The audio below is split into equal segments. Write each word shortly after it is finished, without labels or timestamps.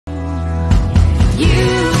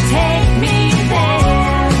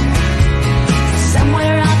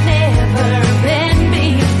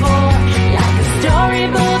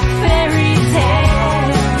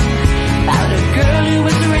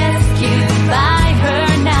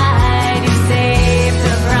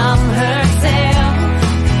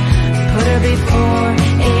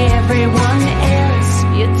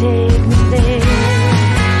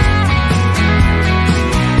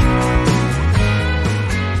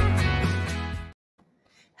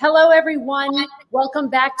Hello, everyone. Welcome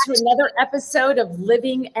back to another episode of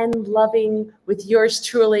Living and Loving with yours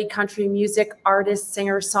truly, country music artist,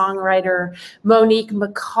 singer, songwriter, Monique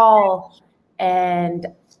McCall. And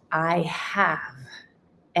I have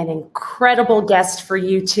an incredible guest for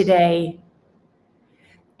you today,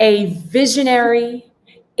 a visionary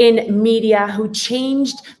in media who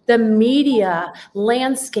changed the media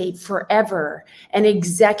landscape forever, an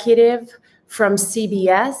executive from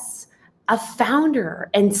CBS, a founder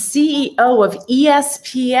and CEO of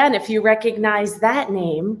ESPN, if you recognize that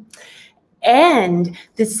name, and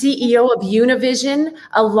the CEO of Univision,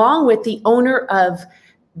 along with the owner of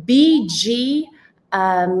BG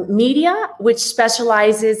Media, which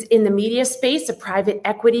specializes in the media space, a private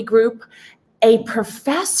equity group, a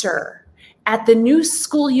professor at the New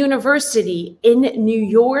School University in New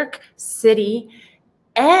York City,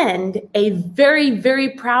 and a very, very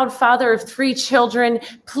proud father of 3 children.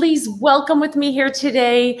 Please welcome with me here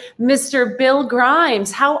today, Mr. Bill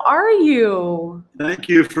Grimes. How are you? Thank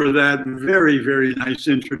you for that very, very nice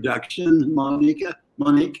introduction, Monique.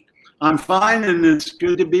 I'm fine, and it's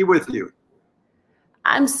good to be with you.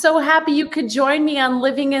 I'm so happy you could join me on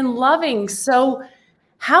Living and Loving. So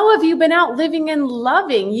how have you been out living and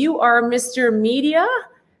loving? You are Mr. Media.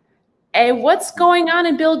 And what's going on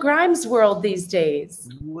in Bill Grimes' world these days?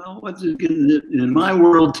 Well, in my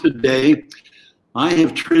world today, I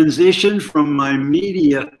have transitioned from my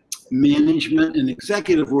media management and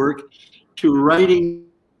executive work to writing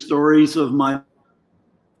stories of my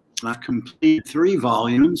complete 3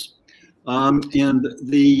 volumes, and with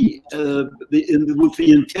the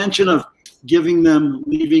intention of giving them,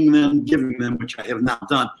 leaving them, giving them, which I have now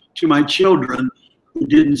done, to my children who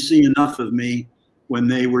didn't see enough of me when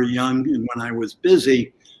they were young and when I was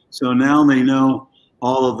busy. So now they know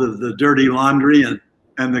all of the dirty laundry and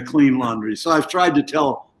the clean laundry. So I've tried to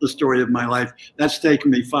tell the story of my life. That's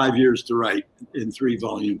taken me 5 years to write in 3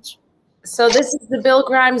 volumes. So this is the Bill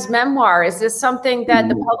Grimes memoir. Is this something that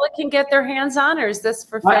the public can get their hands on, or is this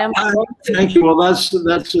for family? Thank you. Well, it's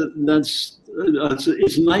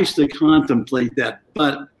nice to contemplate that,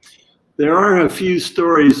 but there are a few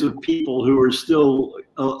stories of people who are still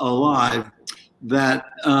alive that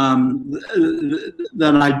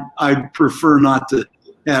I'd prefer not to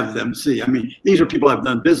have them see. I mean, these are people I've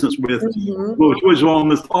done business with, which was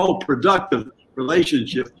almost all productive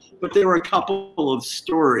relationship, but there were a couple of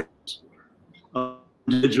stories of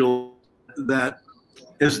individuals that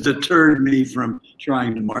has deterred me from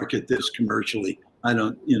trying to market this commercially. I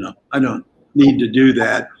don't need to do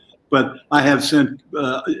that, but I have sent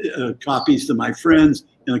copies to my friends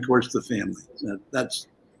and of course the family.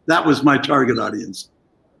 That was my target audience.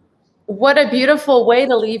 What a beautiful way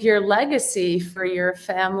to leave your legacy for your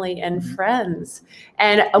family and friends.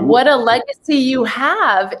 And what a legacy you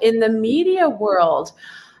have in the media world.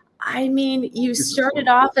 I mean, you started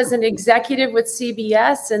off as an executive with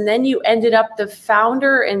CBS, and then you ended up the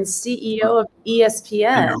founder and CEO of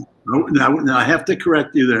ESPN. Now I have to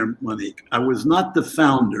correct you there, Monique. I was not the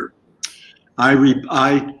founder. I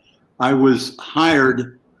was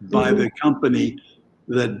hired by the company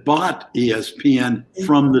that bought ESPN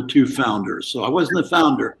from the 2 founders. So I wasn't the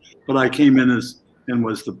founder, but I came in and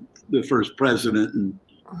was the first president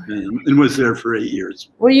and was there for 8 years.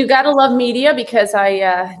 Well, you got to love media, because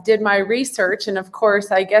I did my research, and of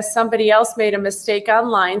course, I guess somebody else made a mistake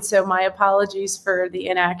online. So my apologies for the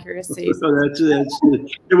inaccuracy. So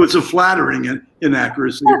it was a flattering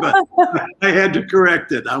inaccuracy, but I had to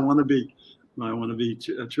correct it. I want to be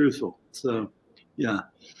truthful. So, yeah.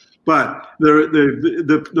 But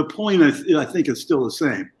the point I think is still the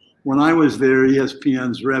same. When I was there,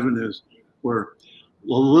 ESPN's revenues were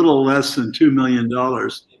a little less than $2 million,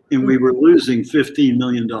 and we were losing $15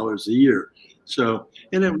 million a year. So,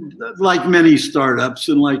 like many startups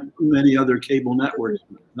and like many other cable networks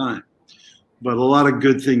at the time, but a lot of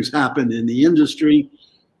good things happened in the industry.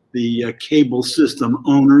 The cable system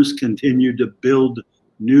owners continued to build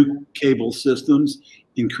new cable systems,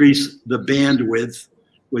 increase the bandwidth,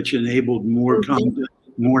 which enabled more content,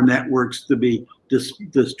 more networks to be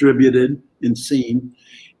distributed and seen,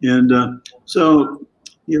 and so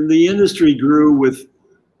the industry grew with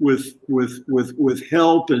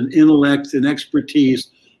help and intellect and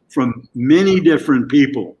expertise from many different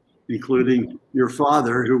people, including your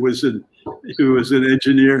father, who was an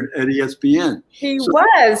engineer at ESPN. He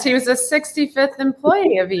was a 65th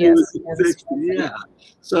employee of ESPN. Yeah,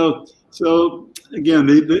 so again,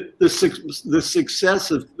 the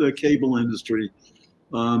success of the cable industry,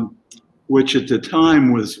 which at the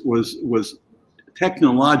time was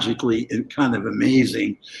technologically kind of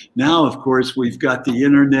amazing. Now, of course, we've got the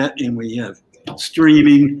internet, and we have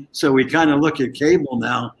streaming. So we kind of look at cable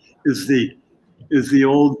now as the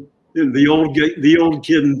old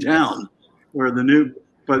kid in town, where the new,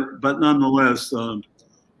 but nonetheless,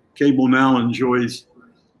 cable now enjoys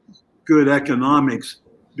good economics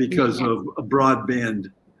because of a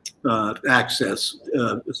broadband access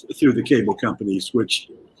through the cable companies,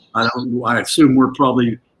 which I assume we're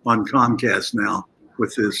probably on Comcast now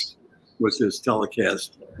with this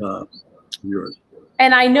telecast of yours.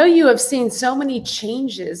 And I know you have seen so many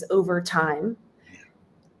changes over time.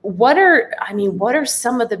 What are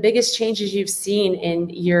some of the biggest changes you've seen in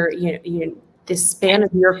the span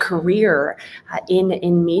of your career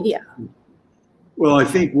in media? Well, I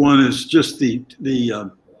think one is just the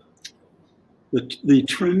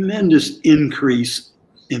tremendous increase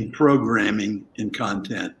in programming and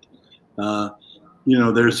content.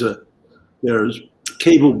 There's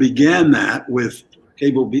cable began that with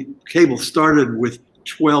cable started with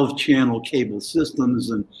 12 channel cable systems,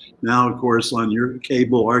 and now of course on your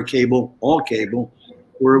cable, our cable, all cable,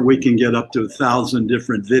 where we can get up to 1,000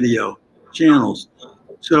 different video channels.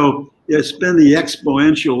 So it's been the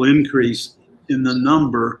exponential increase in the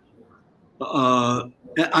number,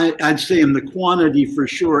 I'd say in the quantity for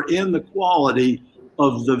sure, and the quality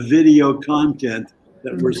of the video content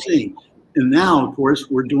that we're seeing. And now, of course,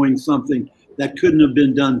 we're doing something that couldn't have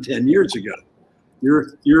been done 10 years ago.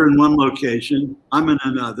 You're in one location, I'm in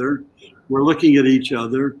another. We're looking at each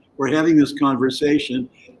other. We're having this conversation,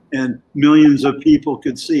 and millions of people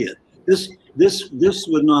could see it. This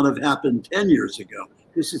would not have happened 10 years ago.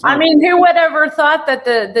 Who would ever thought that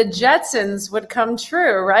the Jetsons would come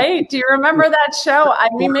true, right? Do you remember that show?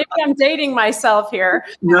 Maybe I'm dating myself here.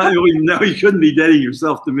 No, you couldn't be dating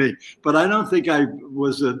yourself to me. But I don't think I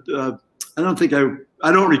was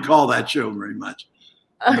I don't recall that show very much.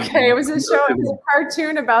 Okay, it was a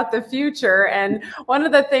cartoon about the future, and one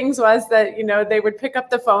of the things was that they would pick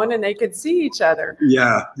up the phone and they could see each other.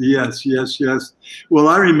 Yeah, yes. Well,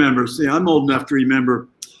 I remember. See, I'm old enough to remember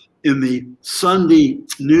in the Sunday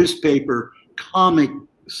newspaper comic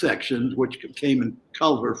section, which came in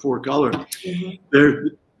color, 4-color.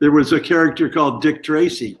 There was a character called Dick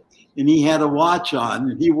Tracy, and he had a watch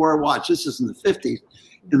on, and he wore a watch. This is in the 50s,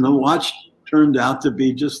 and the watch turned out to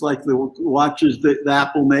be just like the watches that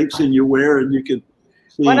Apple makes and you wear, and you can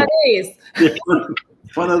see one of these.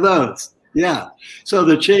 One of those. Yeah. So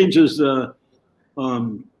the changes,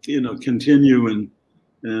 continue, and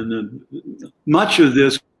much of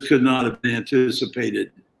this could not have been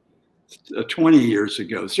anticipated 20 years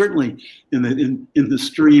ago. Certainly in the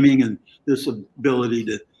streaming and this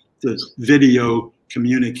ability to video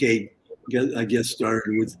communicate, I guess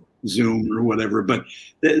started with Zoom or whatever, but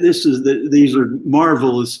these are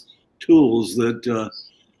marvelous tools that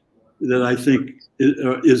I think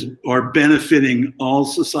are benefiting all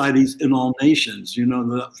societies and all nations.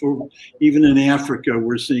 Even in Africa,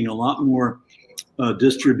 we're seeing a lot more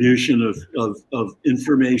distribution of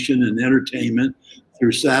information and entertainment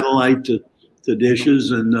through satellite to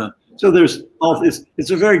dishes, and so there's all this.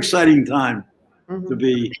 It's a very exciting time to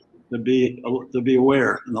be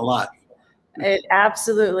aware and alive. It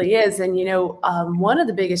absolutely is. And, one of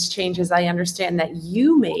the biggest changes I understand that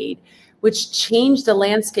you made, which changed the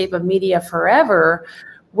landscape of media forever,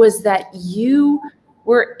 was that you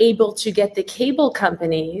were able to get the cable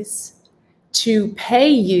companies to pay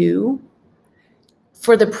you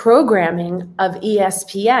for the programming of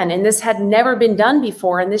ESPN. And this had never been done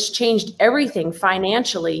before. And this changed everything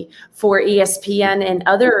financially for ESPN and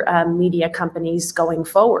other media companies going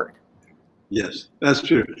forward. Yes, that's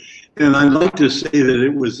true. And I'd like to say that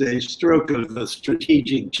it was a stroke of a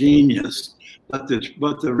strategic genius, but the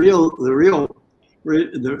real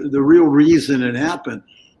reason it happened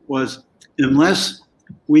was unless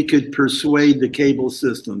we could persuade the cable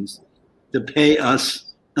systems to pay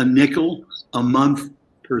us a nickel a month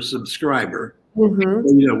per subscriber,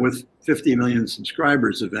 with 50 million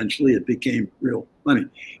subscribers, eventually it became real money.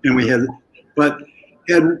 And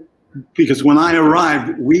because when I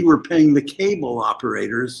arrived, we were paying the cable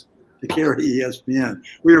operators to carry ESPN.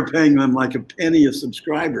 We were paying them like a penny a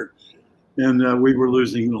subscriber, and we were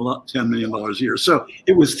losing $10 million a year. So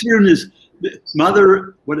it was through his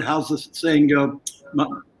mother. How's the saying go?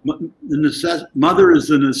 Mother is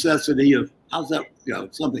the necessity of. How's that go?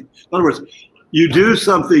 Something. In other words, you do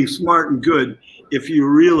something smart and good if you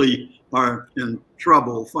really are in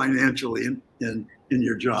trouble financially in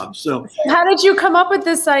your job. So how did you come up with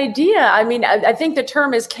this idea? I think the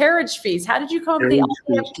term is carriage fees. How did you come up with the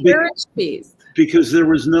idea of carriage fees? Because there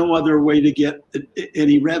was no other way to get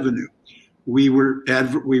any revenue. We were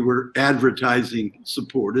advertising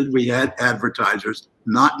supported. We had advertisers,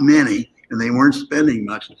 not many, and they weren't spending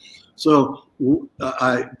much. So we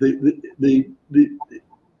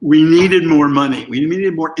needed more money. We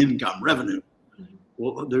needed more income, revenue.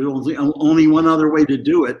 Well, there's only one other way to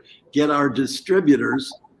do it: get our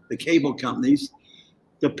distributors, the cable companies,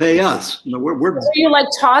 to pay us. You know, were you like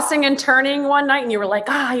tossing and turning one night, and you were like,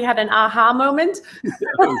 you had an aha moment?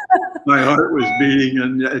 My heart was beating,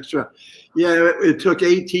 and extra. Yeah, it took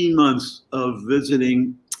 18 months of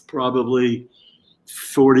visiting probably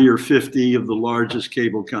 40 or 50 of the largest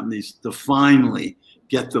cable companies to finally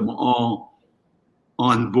get them all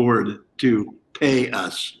on board to pay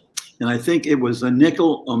us. And I think it was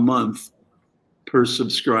 $0.05 a month per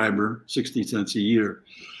subscriber, 60 cents a year.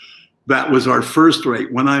 That was our first rate.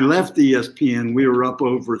 When I left ESPN, we were up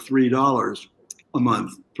over $3 a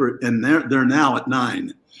month, and they're now at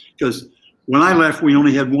 $9. Because when I left, we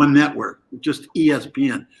only had one network, just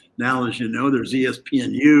ESPN. Now, as you know, there's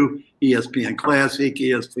ESPNU, ESPN Classic,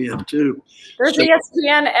 ESPN2. There's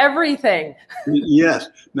ESPN everything. Yes.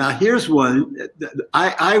 Now, here's one.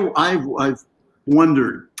 I've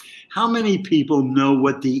wondered, how many people know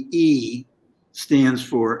what the E stands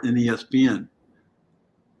for in ESPN?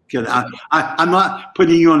 I'm not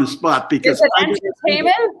putting you on the spot because is it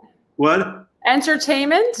entertainment? What?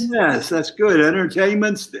 Entertainment? Yes, that's good.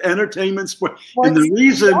 Entertainment, sport. And the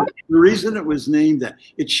reason it was named that,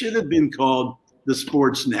 it should have been called the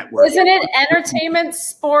Sports Network. Isn't it Entertainment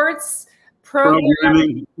Sports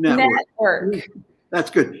Programming Network?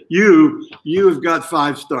 That's good. You have got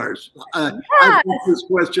 5 stars. Yes. I've asked this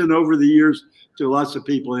question over the years to lots of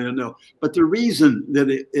people I don't know. But the reason that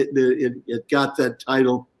it got that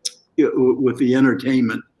title with the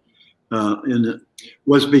entertainment in it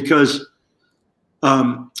was because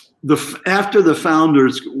after the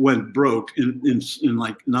founders went broke in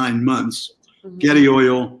like 9 months, Getty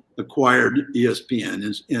Oil acquired ESPN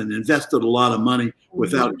and invested a lot of money.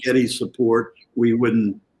 Without Getty's support,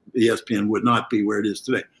 ESPN would not be where it is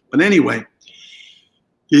today. But anyway,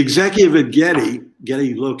 the executive at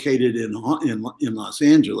Getty located in Los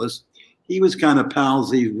Angeles, he was kind of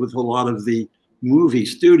palsy with a lot of the movie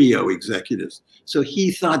studio executives. So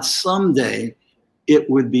he thought someday it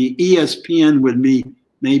would be ESPN would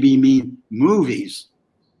maybe mean movies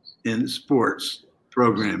in sports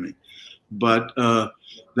programming. But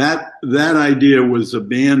that idea was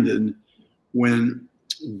abandoned when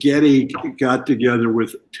Getty got together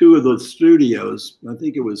with 2 of the studios. I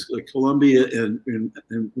think it was Columbia and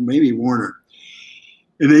maybe Warner.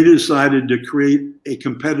 And they decided to create a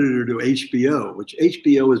competitor to HBO, which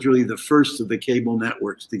HBO is really the first of the cable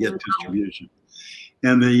networks to get distribution.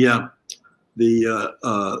 And the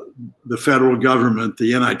federal government,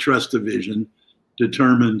 the antitrust division,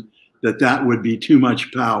 determined that would be too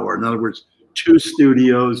much power. In other words, 2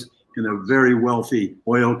 studios and a very wealthy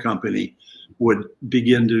oil company would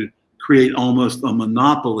begin to create almost a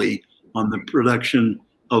monopoly on the production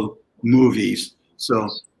of movies. So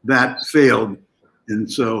that failed. And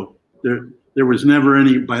so there was never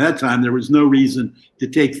by that time, there was no reason to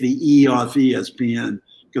take the E off ESPN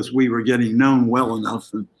because we were getting known well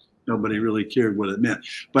enough and nobody really cared what it meant.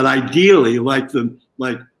 But ideally, like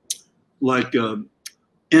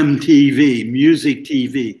MTV, music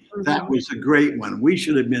TV, that was a great one. We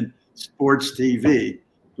should have been sports TV,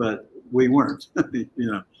 but we weren't.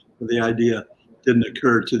 The idea didn't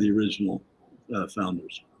occur to the original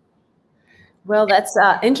founders. Well, that's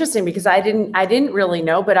interesting because I didn't really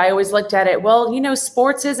know, but I always looked at it. Well,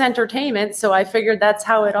 sports is entertainment, so I figured that's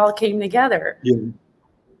how it all came together. Yeah.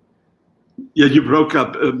 Yeah, you broke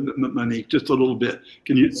up, Monique, just a little bit.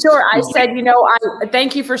 Can you? Sure. I said, I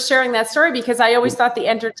thank you for sharing that story because I always thought the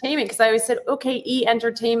entertainment, because I always said, okay,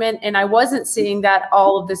 entertainment. And I wasn't seeing that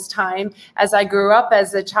all of this time as I grew up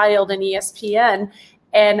as a child in ESPN.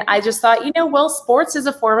 And I just thought, sports is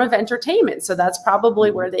a form of entertainment. So that's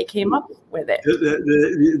probably where they came up with it.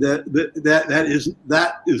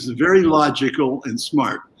 That is very logical and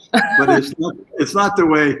smart, but it's not the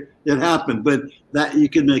way it happened. But that you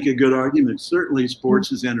can make a good argument. Certainly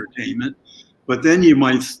sports is entertainment, but then you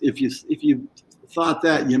might, if you thought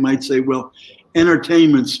that, you might say, well,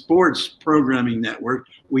 entertainment sports programming network,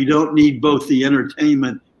 we don't need both the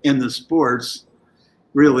entertainment and the sports.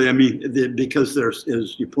 Really, I mean, because there's,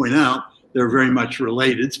 as you point out, they're very much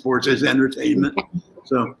related. Sports is entertainment.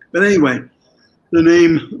 So, but anyway, the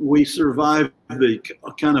name, we survived the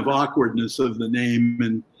kind of awkwardness of the name.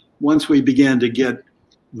 And once we began to get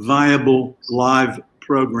viable live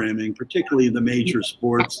programming, particularly the major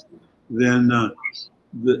sports, then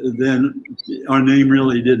our name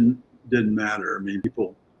really didn't matter. I mean,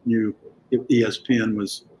 people knew ESPN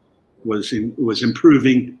was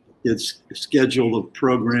improving its schedule of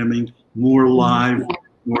programming, more live,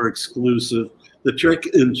 more exclusive. the trick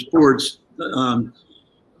in sports to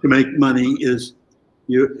make money is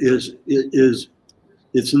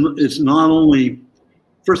it's not only,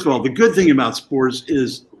 first of all, the good thing about sports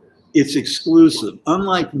is it's exclusive.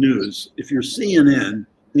 Unlike news, if you're CNN,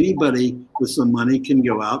 anybody with some money can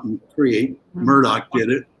go out and create. Murdoch did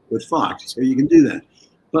it with Fox, so you can do that.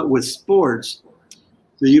 But with sports,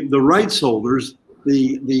 the rights holders,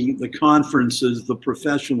 the conferences, the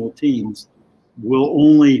professional teams will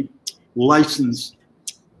only license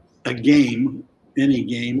a game, any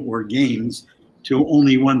game or games, to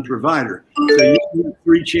only one provider. So you have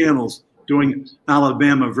 3 channels doing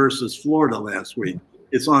Alabama versus Florida last week.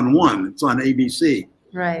 It's on one. It's on ABC.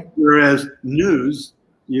 Right. Whereas news,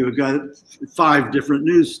 you've got 5 different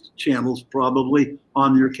news channels probably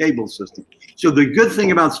on your cable system. So the good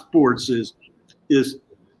thing about sports is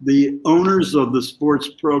the owners of the sports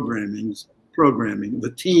programming,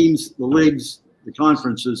 the teams, the leagues, the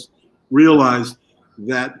conferences realize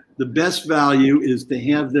that the best value is to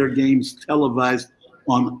have their games televised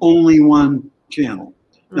on only one channel.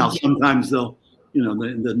 Now, sometimes they'll,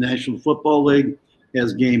 the National Football League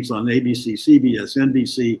has games on ABC, CBS,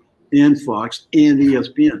 NBC, and Fox, and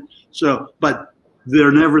ESPN. So, but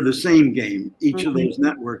they're never the same game. Each of those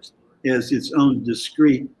networks has its own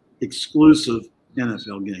discrete, exclusive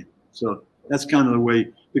NFL game. So that's kind of the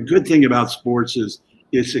way. The good thing about sports is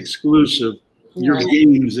it's exclusive. Your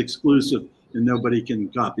game is exclusive, and nobody can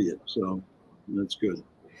copy it. So that's good.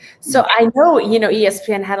 So I know,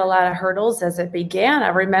 ESPN had a lot of hurdles as it began. I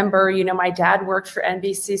remember, my dad worked for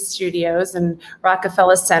NBC Studios and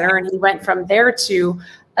Rockefeller Center, and he went from there to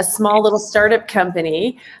a small little startup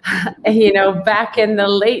company, back in the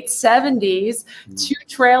late 70s, 2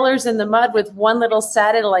 trailers in the mud with 1 little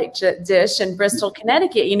satellite dish in Bristol,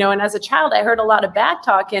 Connecticut, and as a child, I heard a lot of back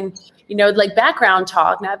talk and, like background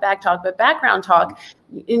talk, not back talk, but background talk,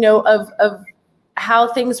 of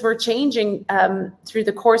how things were changing through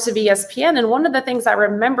the course of ESPN. And one of the things I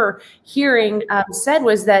remember hearing said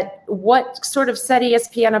was that what sort of set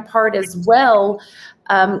ESPN apart as well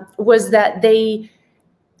was that they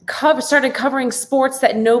started covering sports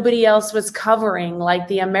that nobody else was covering, like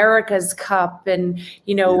the America's Cup and,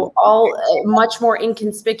 all much more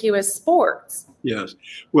inconspicuous sports. Yes.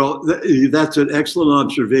 Well, that's an excellent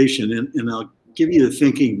observation, and I'll give you the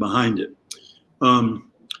thinking behind it.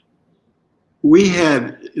 We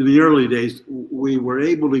had, in the early days, we were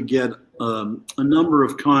able to get a number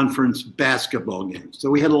of conference basketball games. So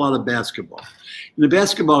we had a lot of basketball. And the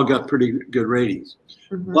basketball got pretty good ratings.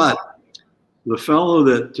 But the fellow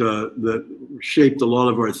that shaped a lot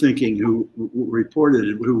of our thinking, who reported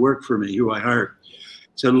it, who worked for me, who I hired,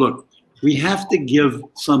 said, look, we have to give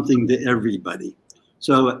something to everybody.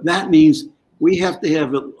 So that means we have to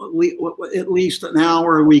have at least an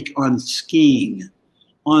hour a week on skiing,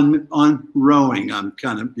 on rowing, on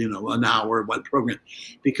kind of, an hour what program,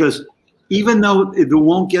 because even though it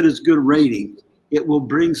won't get as good ratings, it will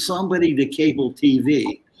bring somebody to cable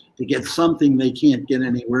TV to get something they can't get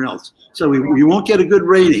anywhere else. So we won't get a good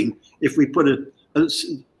rating if we put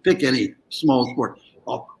pick any small sport,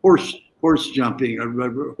 horse jumping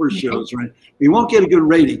or horse shows, right? We won't get a good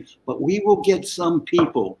rating, but we will get some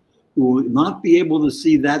people who will not be able to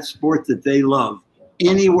see that sport that they love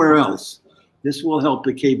anywhere else. This will help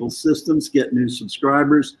the cable systems get new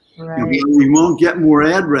subscribers. Right. And we won't get more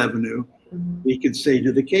ad revenue. We could say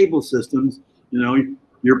to the cable systems,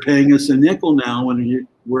 you're paying us a nickel now, and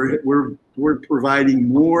we're providing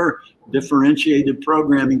more differentiated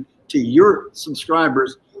programming to your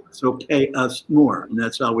subscribers, so pay us more. And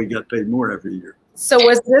that's how we got paid more every year. So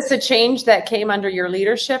was this a change that came under your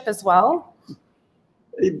leadership as well?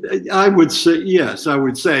 I would say yes. I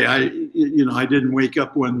would say I didn't wake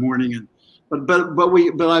up one morning and.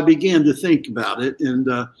 But I began to think about it, and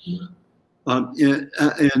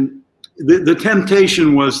the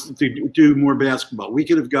temptation was to do more basketball. We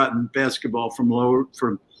could have gotten basketball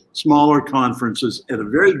from smaller conferences at a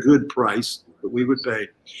very good price that we would pay,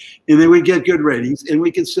 and then we'd get good ratings, and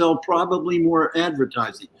we could sell probably more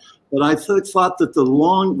advertising. But I thought that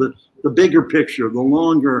the bigger picture, the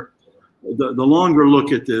longer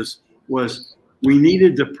look at this was, we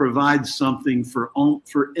needed to provide something for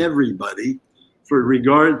everybody, for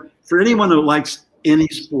anyone who likes any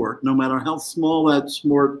sport, no matter how small that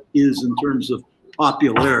sport is in terms of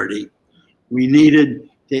popularity. We needed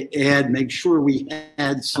to make sure we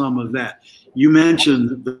had some of that. You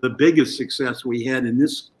mentioned the biggest success we had in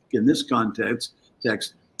this context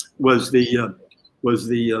was the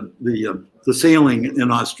sailing in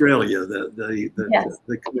Australia, the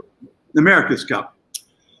America's Cup.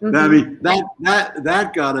 I mean,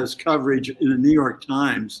 that got us coverage in the New York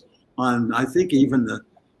Times on, I think, even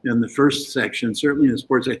in the first section, certainly in the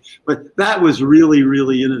sports section. But that was really,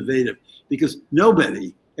 really innovative because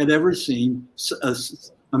nobody had ever seen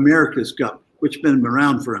America's Cup, which had been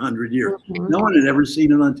around for 100 years. Mm-hmm. No one had ever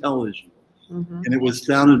seen it on television. Mm-hmm. And it was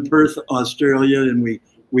down in Perth, Australia, and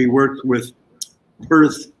we worked with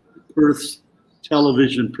Perth's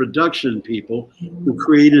television production people who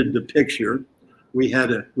created the picture. We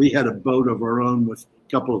had a boat of our own with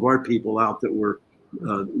a couple of our people out that were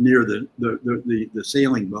near the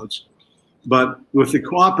sailing boats. But with the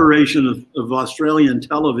cooperation of Australian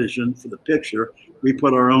television for the picture, we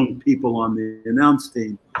put our own people on the announce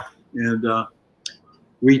team, and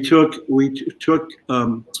we took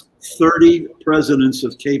 30 presidents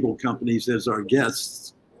of cable companies as our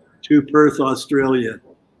guests to Perth, Australia,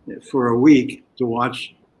 for a week to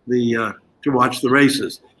watch the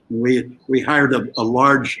races. We hired a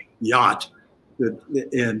large yacht,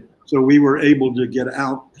 and so we were able to get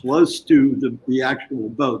out close to the actual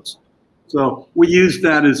boats. So we used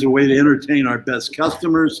that as a way to entertain our best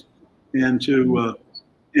customers and to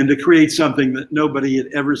create something that nobody had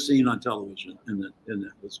ever seen on television, and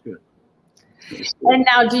that was good. And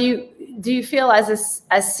now, do you feel as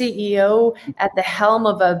a CEO at the helm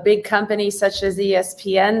of a big company such as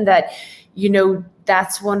ESPN that, you know,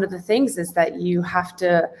 that's one of the things is that you have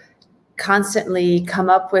to constantly come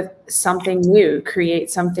up with something new,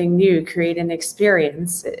 create something new, create an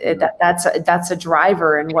experience. That's a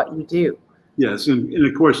driver in what you do. Yes, and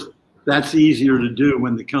of course that's easier to do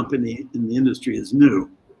when the company in the industry is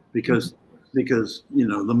new, because you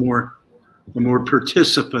know, the more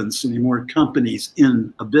participants and the more companies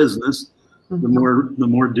in a business, the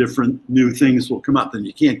more different new things will come up, and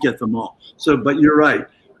you can't get them all. So, but you're right.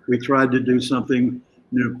 We tried to do something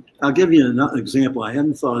new. I'll give you an example. I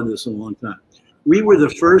hadn't thought of this in a long time. We were the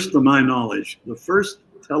first, to my knowledge, the first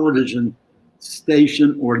television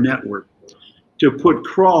station or network to put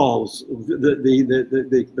crawls,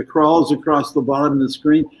 the crawls across the bottom of the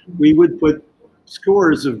screen. We would put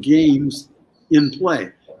scores of games in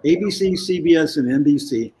play. ABC, CBS, and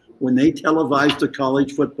NBC, when they televised a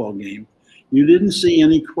college football game, you didn't see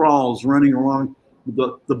any crawls running along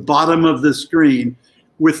the bottom of the screen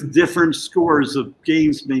with different scores of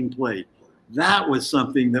games being played. That was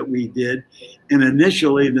something that we did. And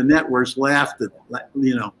initially the networks laughed at,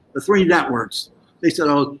 you know, the three networks. They said,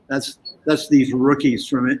 oh, that's these rookies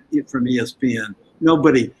from ESPN.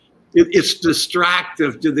 Nobody, it's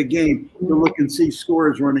distractive to the game to look and see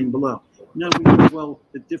scores running below. No, well,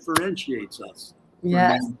 it differentiates us.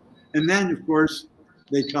 Yes. And then, of course,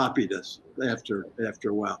 they copied us after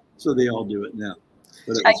a while. So they all do it now.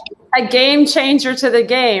 But a game changer to the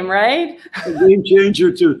game, right? A game changer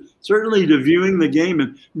to certainly to viewing the game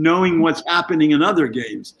and knowing what's happening in other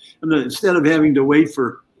games. And instead of having to wait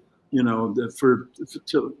for, you know,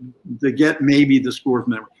 to get maybe the score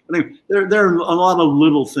from that. I think there are a lot of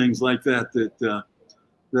little things like that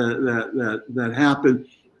that happen.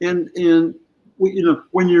 And you know,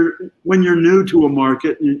 when you're new to a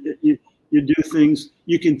market, you do things.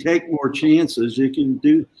 You can take more chances. You can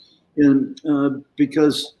do, and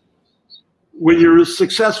because when you're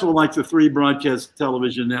successful, like the three broadcast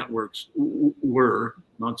television networks were,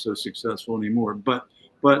 not so successful anymore, but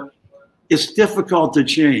it's difficult to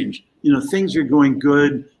change. You know, things are going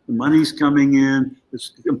good. The money's coming in. The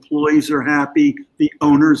employees are happy. The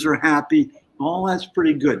owners are happy. All that's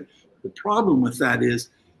pretty good. The problem with that is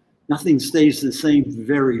nothing stays the same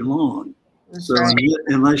very long. That's so right.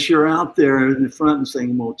 Unless you're out there in the front and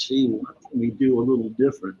saying, well, gee, what can we do a little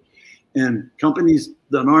different? And companies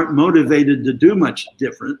that aren't motivated to do much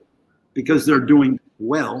different because they're doing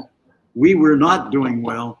well, we were not doing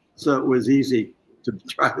well, so it was easy to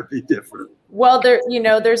try to be different. Well,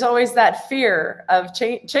 there's always that fear of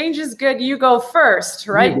change. Change is good. You go first,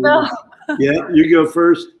 right, Bill? Yeah, you go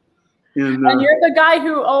first. And you're the guy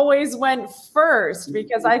who always went first,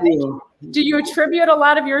 because I think, do you attribute a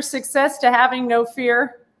lot of your success to having no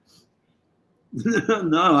fear?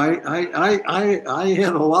 No, I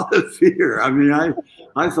had a lot of fear. I mean,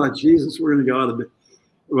 I thought, Jesus, we're going to go out of it.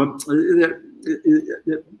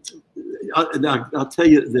 I'll tell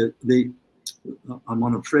you that I'm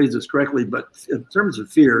going to phrase this correctly, but in terms of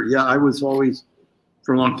fear, yeah, I was always,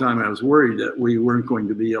 for a long time, I was worried that we weren't going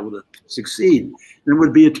to be able to succeed. And it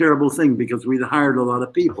would be a terrible thing because we'd hired a lot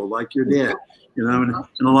of people, like your dad, you know, and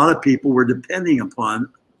a lot of people were depending upon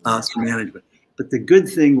us management. But the good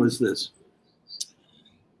thing was this.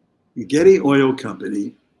 The Getty Oil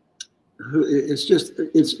Company,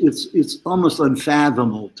 it's almost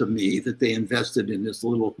unfathomable to me that they invested in this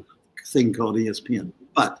little thing called ESPN.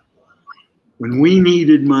 But when we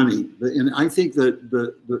needed money, and I think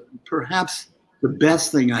that perhaps the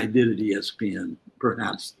best thing I did at ESPN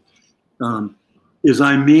perhaps, is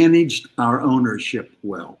I managed our ownership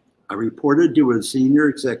well. I reported to a senior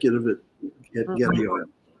executive at Getty Oil.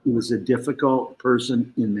 He was a difficult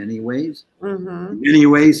person in many ways. In many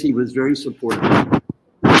ways, he was very supportive.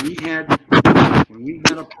 When we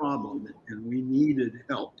had a problem and we needed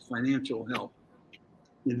help, financial help,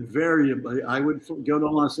 invariably, I would go to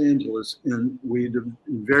Los Angeles and we'd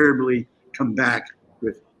invariably come back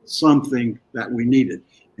with something that we needed.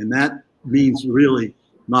 And that means really,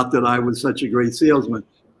 not that I was such a great salesman,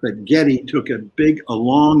 but Getty took a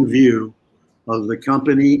long view of the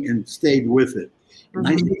company and stayed with it. And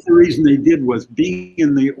I think the reason they did was, being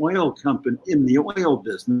in the oil company, in the oil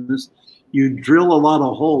business, you drill a lot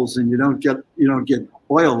of holes and you don't get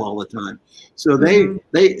oil all the time. So they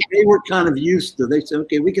were kind of used to. They said,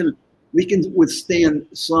 okay, we can withstand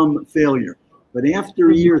some failure, but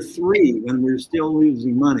after year 3, when we're still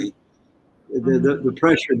losing money, the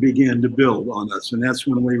pressure began to build on us, and that's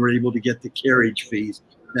when we were able to get the carriage fees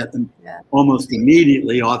that almost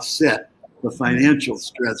immediately offset the financial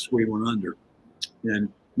stress we were under. And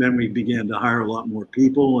then we began to hire a lot more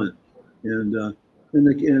people, and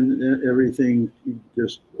everything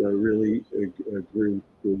just really grew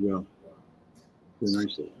well, grew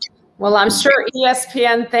nicely. Well, I'm sure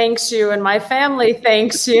ESPN thanks you, and my family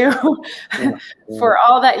thanks you for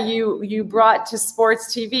all that you brought to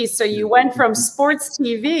sports TV. So you went from sports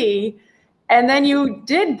TV, and then you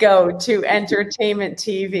did go to entertainment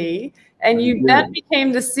TV, and you then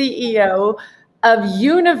became the CEO of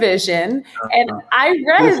Univision. And I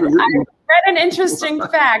read an interesting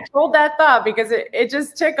fact. Hold that thought, because it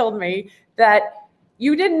just tickled me that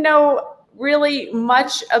you didn't know really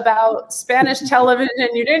much about Spanish television.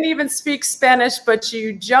 You didn't even speak Spanish, but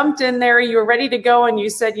you jumped in there. You were ready to go, and you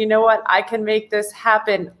said, you know what, I can make this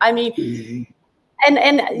happen. I mean,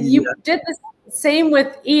 and you did the same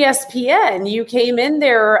with ESPN. You came in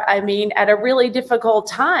there, I mean, at a really difficult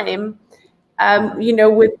time,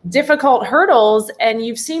 with difficult hurdles, and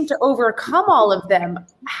you've seemed to overcome all of them.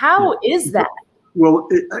 How is that? Well,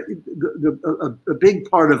 a big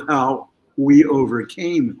part of how we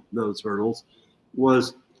overcame those hurdles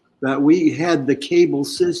was that we had the cable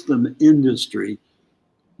system industry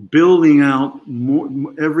building out more.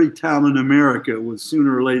 Every town in America was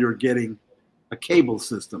sooner or later getting a cable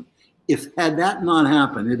system. Had that not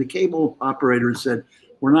happened, if the cable operator said,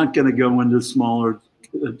 we're not going to go into smaller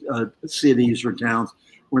cities or towns,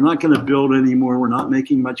 we're not going to build anymore, we're not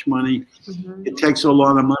making much money. It takes a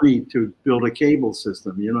lot of money to build a cable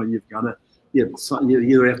system. You've got to, you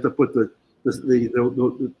either have to put the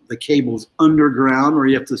cables underground, or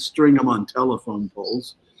you have to string them on telephone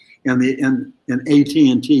poles. And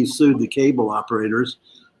AT&T sued the cable operators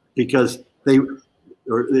because the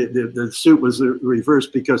suit was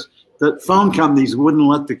reversed because the phone companies wouldn't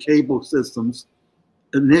let the cable systems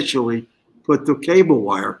initially put the cable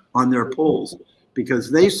wire on their poles, because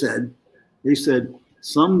they said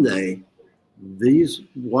someday these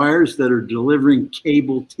wires that are delivering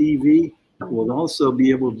cable TV will also be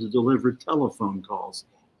able to deliver telephone calls,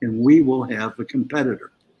 and we will have a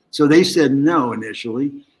competitor. So they said no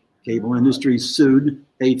initially. Cable industry sued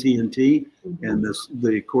AT&T, and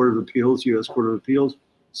the Court of Appeals, U.S. Court of Appeals,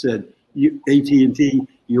 said, AT&T,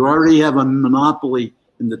 you already have a monopoly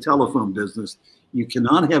in the telephone business. You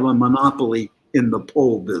cannot have a monopoly in the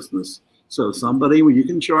pole business. So somebody, well, you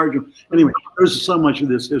can charge them. Anyway, there's so much of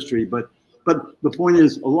this history, but the point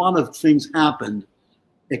is, a lot of things happened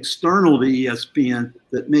external to ESPN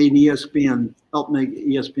that made ESPN, helped make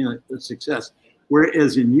ESPN a success.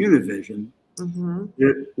 Whereas in Univision,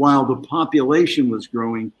 while the population was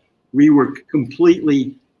growing, we were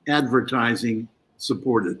completely advertising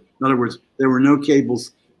supported. In other words, there were no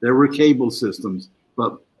cables. There were cable systems,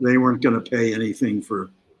 but they weren't going to pay anything for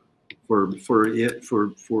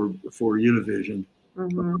Univision,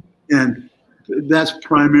 and that's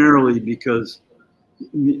primarily because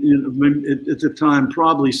at the time,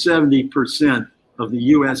 probably 70% of the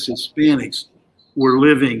U.S. Hispanics were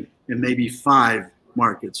living in maybe 5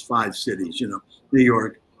 markets, 5 cities, New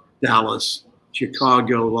York, Dallas,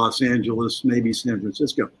 Chicago, Los Angeles, maybe San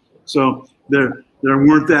Francisco. So there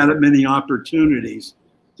weren't that many opportunities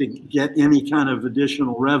to get any kind of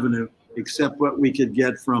additional revenue except what we could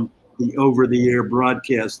get from the over-the-air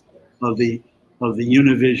broadcast of the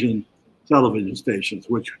Univision television stations,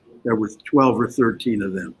 which there were 12 or 13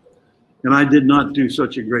 of them. And I did not do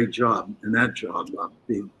such a great job in that job,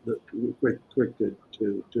 being quick to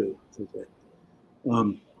say.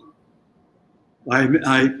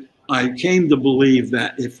 I came to believe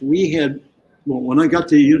that if we had, well, when I got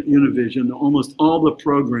to Univision, almost all the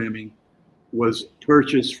programming was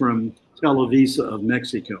purchased from Televisa of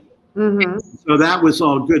Mexico. Mm-hmm. So that was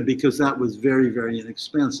all good because that was very, very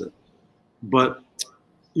inexpensive. But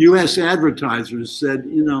U.S. advertisers said,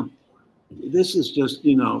 you know, this is just,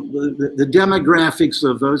 you know, the demographics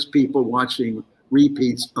of those people watching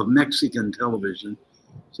repeats of Mexican television,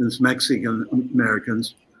 since Mexican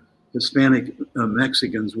Americans, Hispanic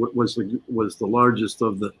Mexicans was the largest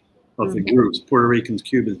of the groups, Puerto Ricans,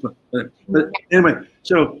 Cubans. But anyway,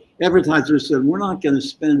 so advertisers said, we're not going to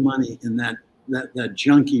spend money in that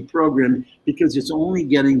junky program because it's only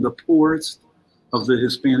getting the poorest of the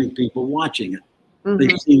Hispanic people watching it. Mm-hmm.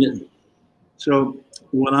 They've seen it. So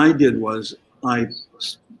what I did was I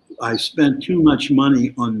spent too much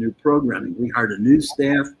money on new programming. We hired a news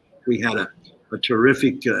staff. We had a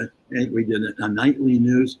terrific, we did a nightly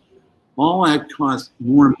news. All that cost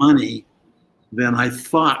more money than I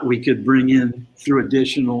thought we could bring in through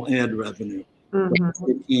additional ad revenue.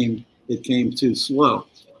 Mm-hmm. It came too slow.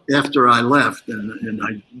 After I left, and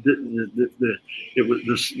I did the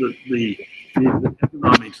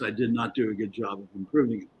economics, I did not do a good job of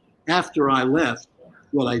improving it. After I left,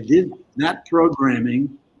 what I did, that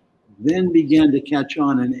programming then began to catch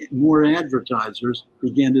on, and more advertisers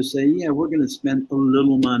began to say, yeah, we're going to spend a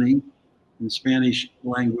little money in Spanish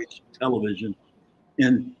language television.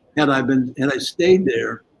 And had I stayed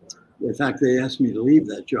there, in fact, they asked me to leave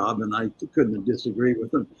that job, and I couldn't have disagreed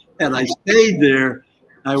with them. Had I stayed there,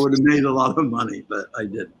 I would have made a lot of money, but I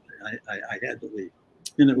didn't. I had to leave,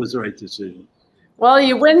 and it was the right decision. Well,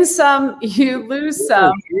 you win some, you lose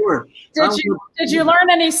some. Sure. Did you learn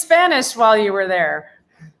any Spanish while you were there?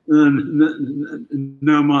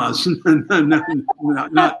 No más,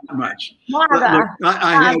 not much. Look,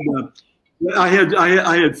 I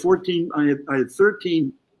had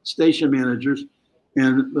 13 station managers,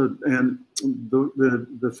 and the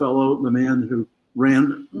man who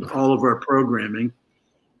ran all of our programming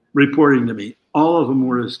reporting to me. All of them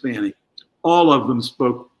were Hispanic. All of them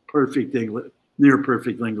spoke perfect English, near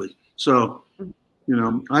perfect English. So, you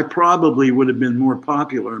know, I probably would have been more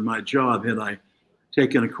popular in my job had I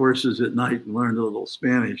taken courses at night and learned a little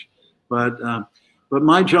Spanish. But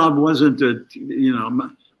my job wasn't to, you know,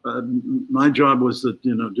 my job was to,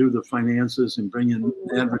 you know, do the finances and bring in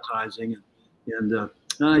advertising, and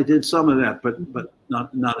I did some of that, but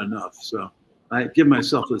not enough. So I give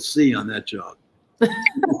myself a C on that job.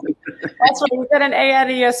 That's what we got, an A at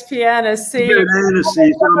ESPN, a C. An A and a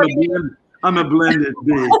C. So I'm a blended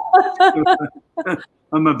B.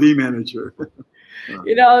 I'm a B manager.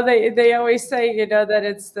 You know, they always say, you know, that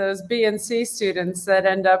it's those B and C students that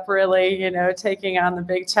end up really, you know, taking on the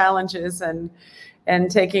big challenges and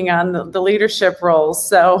taking on the leadership roles.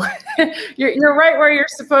 So you're right where you're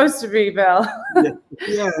supposed to be, Bill.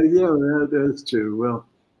 Yeah, that's true. Well,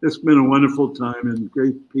 it's been a wonderful time and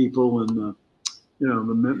great people, and you know,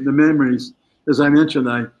 the memories. As I mentioned,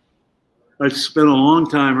 I spent a long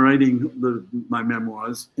time writing my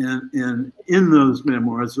memoirs, and in those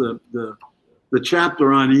memoirs, the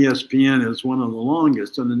chapter on ESPN is one of the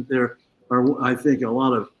longest, and there are, I think, a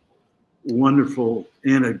lot of wonderful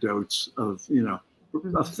anecdotes of, you know,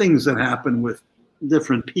 of things that happen with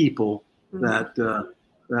different people that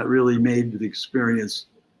really made the experience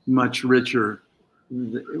much richer,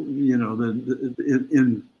 you know,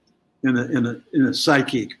 in a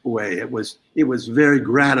psychic way. It was very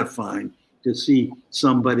gratifying to see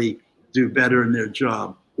somebody do better in their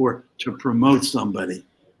job, or to promote somebody,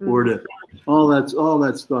 or to all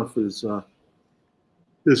that stuff is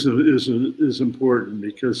important,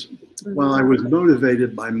 because while I was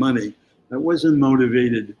motivated by money, I wasn't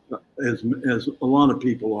motivated as a lot of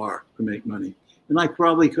people are to make money, and I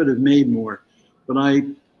probably could have made more, but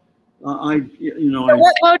you know. So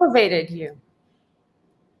what motivated you?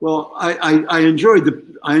 Well, I enjoyed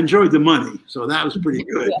the money, so that was pretty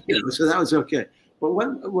good. You know, so that was okay. But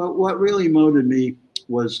what really motivated me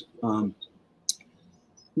was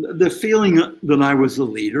the feeling that I was the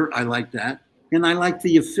leader. I liked that, and I liked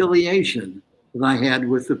the affiliation that I had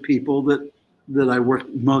with the people that I worked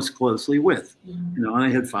most closely with. You know, and I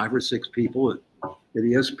had 5 or 6 people at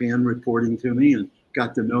ESPN reporting to me, and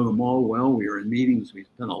got to know them all well. We were in meetings. We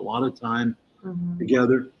spent a lot of time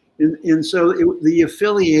together. And so the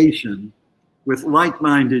affiliation with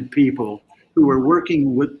like-minded people who are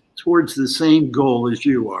working towards the same goal as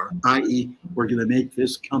you are, i.e., we're going to make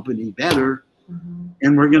this company better,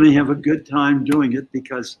 and we're going to have a good time doing it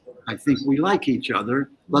because I think we like each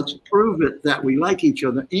other. Let's prove it that we like each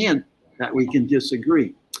other and that we can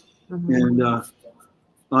disagree. And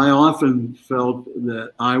I often felt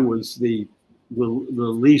that I was the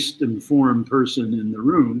least informed person in the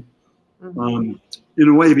room. In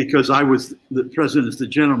a way, because I was the president as the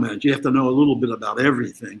general manager. You have to know a little bit about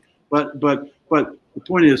everything. But the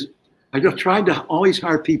point is, I just tried to always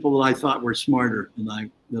hire people that I thought were smarter than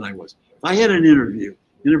I was. If I had an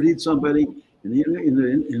interviewed somebody,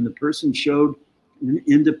 and the person showed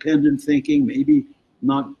independent thinking, maybe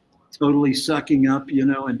not totally sucking up, you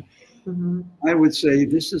know, and I would say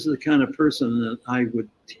this is the kind of person that I would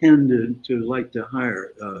tend to like to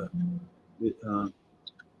hire,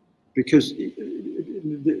 because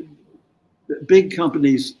the big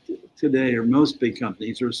companies today, or most big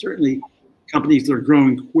companies, or certainly companies that are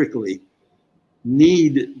growing quickly,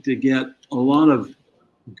 need to get a lot of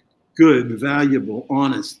good, valuable,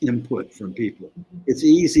 honest input from people. It's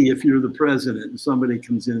easy if you're the president and somebody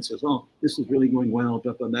comes in and says, "Oh, this is really going well,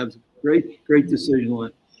 but that's a great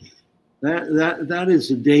decision." That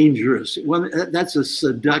is a dangerous one. That's a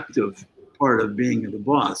seductive part of being the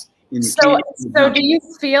boss. So do you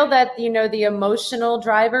feel that, you know, the emotional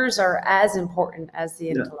drivers are as important as the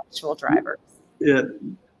intellectual drivers? Yeah.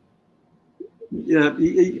 Yeah,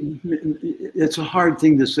 it's a hard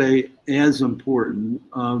thing to say as important,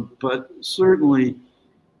 but certainly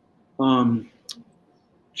they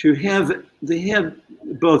have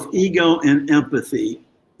both ego and empathy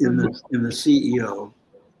in the CEO,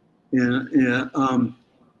 and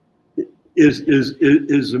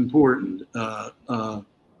is important,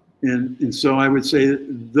 and so I would say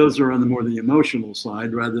those are on the more the emotional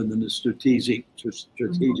side rather than the strategic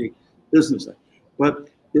business side, but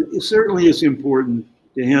it certainly is important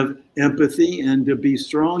to have empathy and to be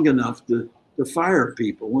strong enough to fire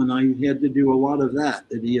people. And I had to do a lot of that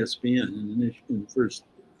at ESPN in the first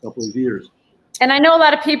couple of years. And I know a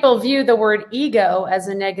lot of people view the word ego as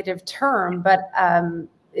a negative term, but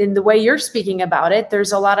in the way you're speaking about it,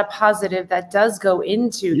 there's a lot of positive that does go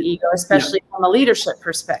into ego, especially from a leadership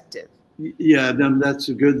perspective. Yeah, that's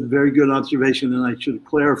a very good observation, and I should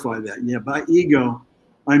clarify that. Yeah, by ego,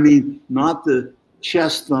 I mean not the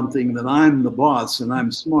chest thumping that I'm the boss and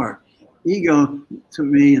I'm smart. Ego, to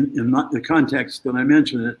me, in the context that I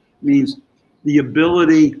mentioned, it means the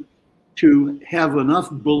ability to have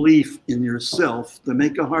enough belief in yourself to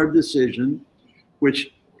make a hard decision,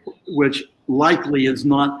 which likely is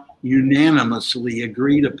not unanimously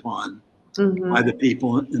agreed upon by the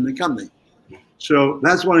people in the company. So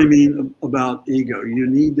that's what I mean about ego. You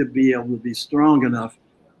need to be able to be strong enough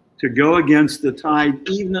to go against the tide,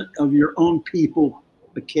 even of your own people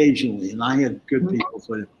occasionally. And I had good people.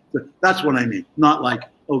 So that's what I mean. Not like,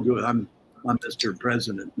 oh, good, I'm Mr.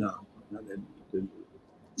 President. No.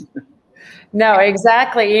 No,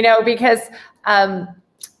 exactly. You know, because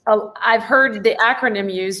I've heard the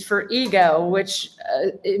acronym used for ego, which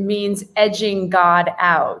it means edging God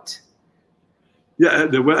out. Yeah,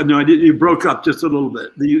 no, you broke up just a little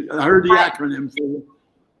bit. I heard the acronym.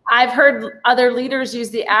 I've heard other leaders use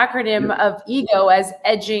the acronym of ego as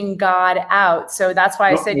edging God out. So that's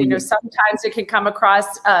why I said, you know, sometimes it can come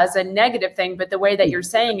across as a negative thing, but the way that you're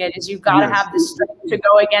saying it is you've got to have the strength to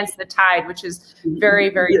go against the tide, which is very,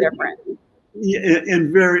 very different. Yeah,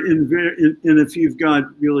 and if you've got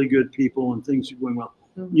really good people and things are going well,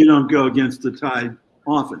 you don't go against the tide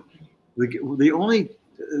often. The only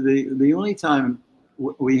time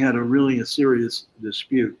we had a serious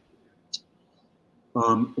dispute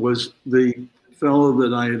was the fellow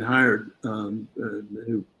that I had hired,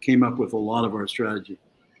 who came up with a lot of our strategy.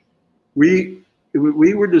 We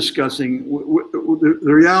were discussing,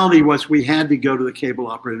 the reality was we had to go to the cable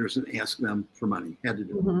operators and ask them for money, had to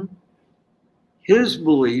do it. His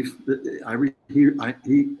belief, that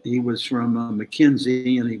he was from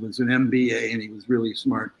McKinsey and he was an MBA and he was really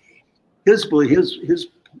smart. His belief,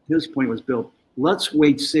 his point was, Bill, let's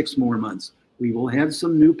wait 6 more months. We will have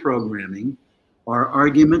some new programming. Our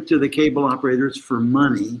argument to the cable operators for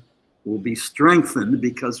money will be strengthened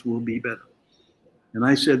because we'll be better. And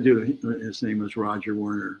I said to him, his name was Roger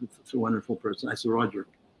Warner. It's a wonderful person. I said, Roger,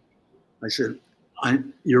 I said,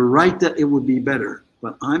 you're right that it would be better,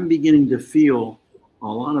 but I'm beginning to feel a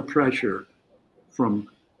lot of pressure from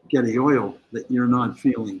Getty Oil that you're not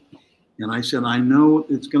feeling. And I said, I know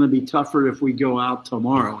it's going to be tougher if we go out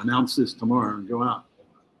tomorrow, announce this tomorrow and go out.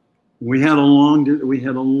 We had a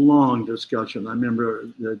long discussion. I remember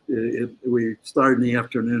that we started in the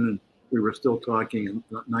afternoon and we were still talking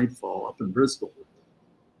at nightfall up in Bristol.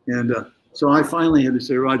 And so I finally had to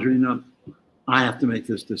say, Roger, you know, I have to make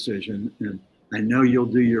this decision, and I know you'll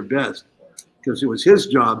do your best, because it was his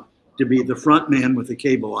job to be the front man with the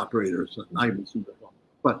cable operators.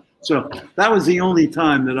 But so that was the only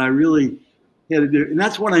time that I really had to do, and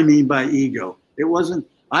that's what I mean by ego. It wasn't.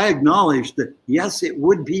 I acknowledged that yes, it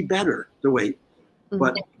would be better to wait,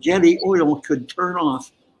 but Getty Oil could turn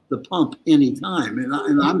off the pump anytime, and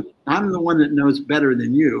I'm the one that knows better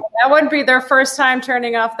than you. That wouldn't be their first time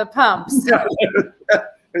turning off the pumps.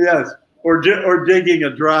 Yes, or digging a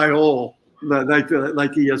dry hole like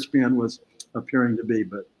ESPN was appearing to be.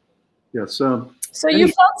 But yeah, so you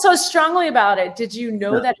felt so strongly about it. Did you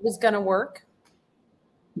know that it was going to work?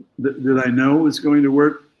 Did I know it was going to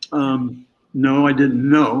work? No, I didn't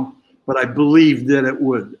know, but I believed that it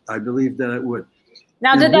would. I believed that it would.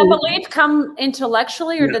 Now, did that belief come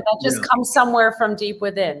intellectually, or did that just come somewhere from deep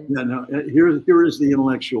within? Yeah, no. Here is the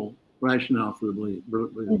intellectual rationale for the belief.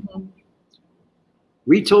 Mm-hmm.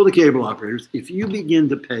 We told the cable operators, if you begin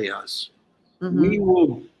to pay us, we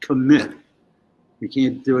will commit. We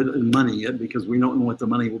can't do it in money yet because we don't know what the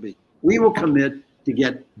money will be. We will commit to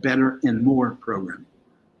get better and more programming.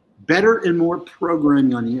 Better and more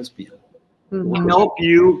programming on ESPN will help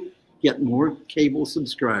you get more cable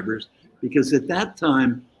subscribers, because at that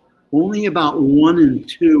time, only about 1 in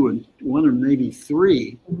 2 and 1 or maybe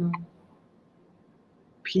 3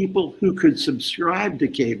 people who could subscribe to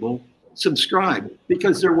cable subscribed,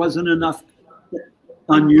 because there wasn't enough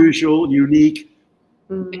unusual, unique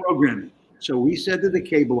programming. So we said to the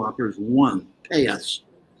cable operators, 1, pay us.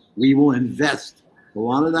 We will invest a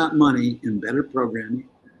lot of that money in better programming.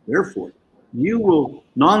 Therefore, you will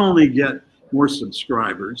not only get more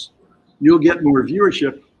subscribers, you'll get more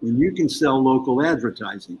viewership, and you can sell local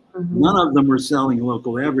advertising. None of them were selling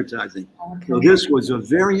local advertising. Okay. So this was a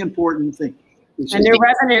very important thing. A new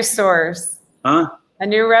revenue source. Huh? A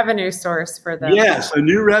new revenue source for them. Yes, a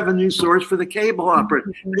new revenue source for the cable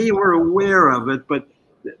operator. They were aware of it, but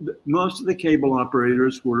most of the cable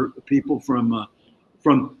operators were people from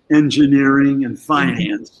engineering and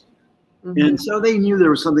finance. And so they knew there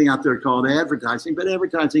was something out there called advertising, but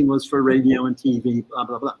advertising was for radio and TV, blah,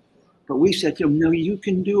 blah, blah. But we said to them, no, you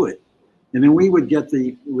can do it. And then we would get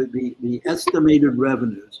the estimated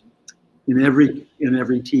revenues in every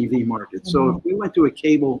TV market. So if we went to a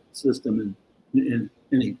cable system in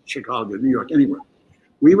Chicago, New York, anywhere,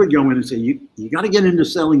 we would go in and say, you got to get into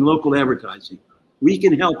selling local advertising. We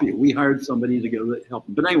can help you. We hired somebody to go help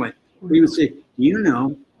them. But anyway, we would say, you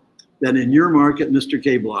know that in your market, Mr.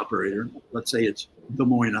 Cable Operator, let's say it's Des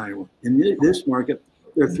Moines, Iowa. In this market,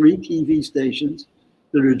 there are 3 TV stations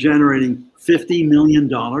that are generating $50 million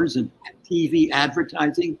in TV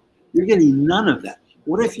advertising. You're getting none of that.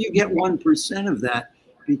 What if you get 1% of that?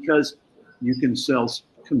 Because you can sell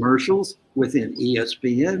commercials within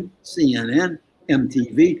ESPN, CNN,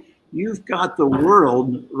 MTV. You've got the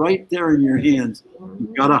world right there in your hands.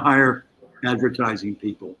 You've got to hire advertising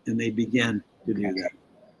people, and they began to do that.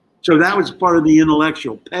 So that was part of the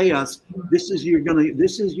intellectual. Pay us. This is your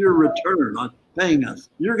return on paying us.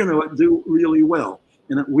 You're going to do really well.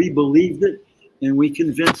 And we believed it, and we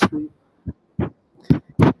convinced the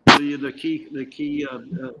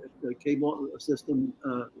cable system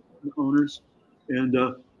owners, and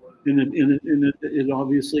it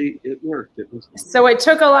obviously worked. So it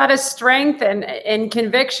took a lot of strength and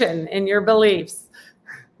conviction in your beliefs.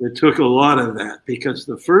 It took a lot of that, because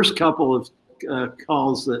the first couple of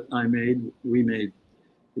calls that we made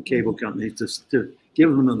the cable companies to give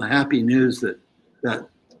them the happy news that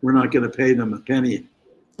we're not going to pay them a penny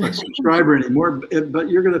a subscriber anymore, but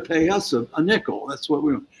you're going to pay us a nickel. That's what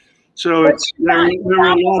we want. So there were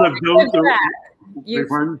a lot of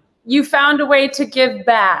you found a way to give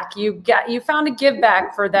back. You found a give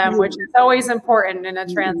back for them, which is always important in a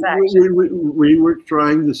transaction. We were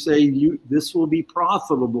trying to say, this will be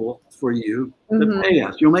profitable for you to pay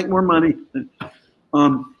us. You'll make more money.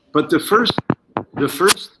 But the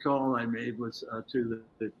first call I made was to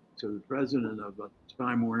the president of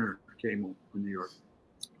Time Warner Cable in New York.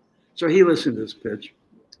 So he listened to this pitch.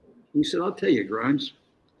 He said, I'll tell you, Grimes.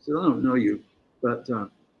 I said, I don't know you, but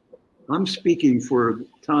I'm speaking for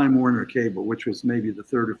Time Warner Cable, which was maybe the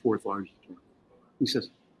 3rd or 4th largest one. He says,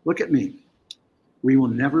 look at me. We will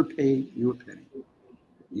never pay you a penny.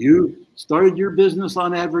 You started your business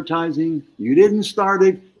on advertising. You didn't start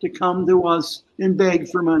it to come to us and beg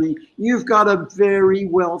for money. You've got a very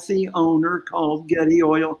wealthy owner called Getty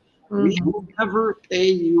Oil. We will never pay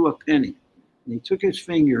you a penny. And he took his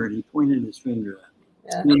finger and he pointed his finger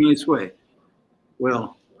at me in a nice way.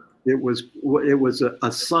 Well, it was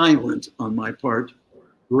a silent on my part,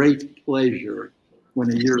 great pleasure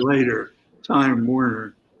when a year later, Time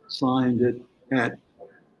Warner signed it at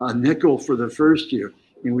a nickel for the first year,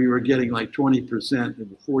 and we were getting like 20% of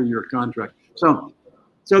the 4-year contract. So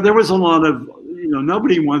there was a lot of,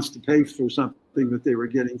 nobody wants to pay for something that they were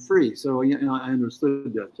getting free. So I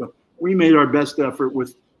understood that. So we made our best effort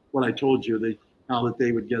with what I told you, how that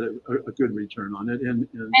they would get a good return on it. And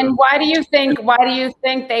why do you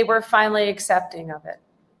think they were finally accepting of it?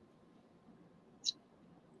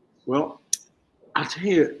 Well, I'll tell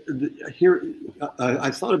you,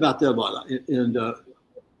 I thought about that a lot, and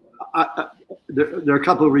there are a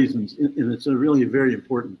couple of reasons, and it's a really very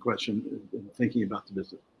important question in thinking about the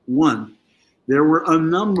business. One, there were a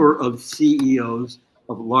number of CEOs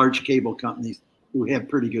of large cable companies who had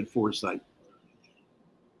pretty good foresight.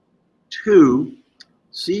 Two,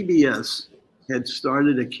 CBS had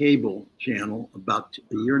started a cable channel about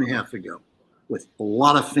a year and a half ago with a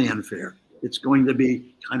lot of fanfare. It's going to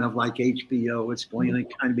be kind of like HBO. It's going to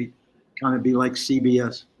kind of be like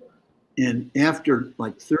CBS. And after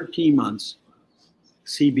like 13 months,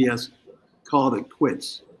 CBS called it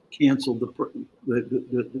quits, canceled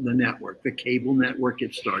the network, the cable network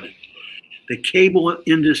it started. The cable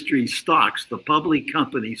industry stocks, the public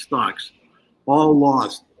company stocks, all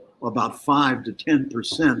lost about 5 to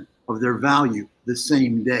 10% of their value the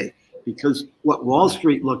same day. Because what Wall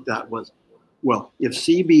Street looked at was, well, if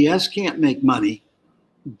CBS can't make money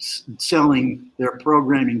selling their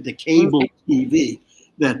programming to cable TV,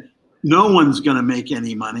 then no one's going to make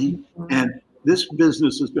any money, and this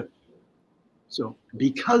business is good. So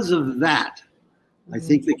because of that, I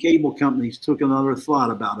think the cable companies took another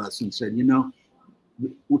thought about us and said, you know,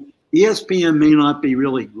 ESPN may not be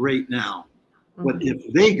really great now, but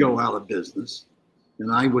if they go out of business,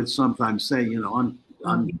 and I would sometimes say, you know,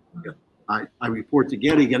 I report to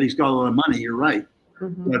Getty. Getty's got a lot of money. You're right,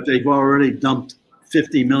 but they've already dumped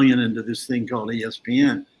 50 million into this thing called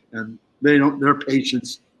ESPN, and they don't. Their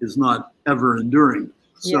patience is not ever enduring.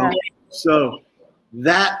 So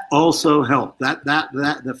that also helped. That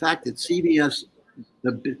the fact that CBS,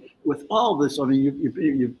 with all this, I mean,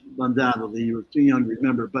 you undoubtedly you were too young to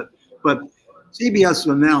remember, but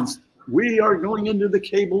CBS announced, we are going into the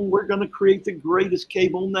cable. We're going to create the greatest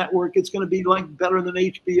cable network. It's going to be like better than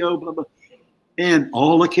HBO, blah, blah. And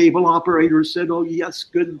all the cable operators said, oh, yes,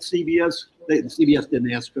 good CBS. CBS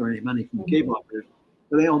didn't ask for any money from the cable operators,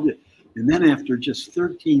 but they all did. And then after just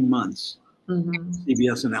 13 months,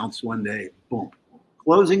 CBS announced one day, boom,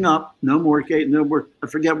 closing up, no more cable, no more, I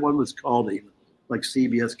forget what it was called even, like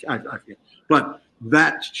CBS, I forget. But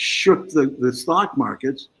that shook the stock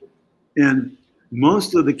markets, and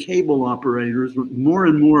most of the cable operators, more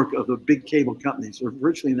and more of the big cable companies, or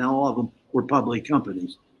virtually now all of them, were public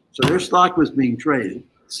companies. So their stock was being traded.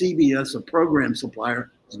 CBS, a program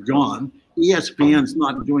supplier, is gone. ESPN's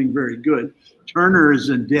not doing very good. Turner is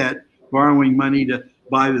in debt, borrowing money to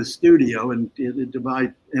buy the studio and to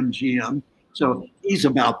buy MGM. So he's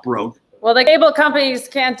about broke. Well, the cable companies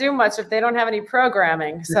can't do much if they don't have any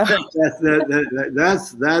programming. So that's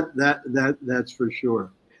for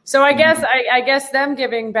sure. So I guess them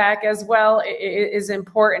giving back as well is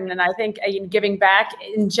important, and I think giving back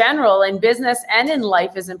in general in business and in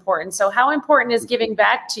life is important. So how important is giving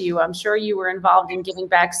back to you? I'm sure you were involved in giving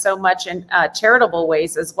back so much in charitable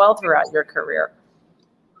ways as well throughout your career.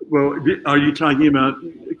 Well, are you talking about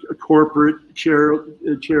corporate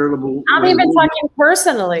charitable? I'm even talking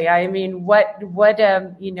personally. I mean, what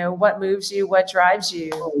moves you? What drives you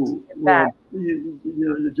to give back?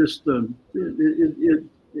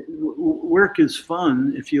 Work is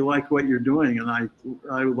fun if you like what you're doing, and I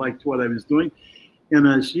liked what I was doing. And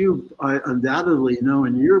as you undoubtedly know,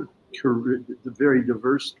 in your career, the very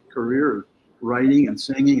diverse career of writing and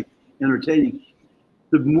singing, entertaining,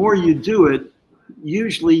 the more you do it,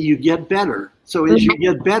 usually you get better. So as you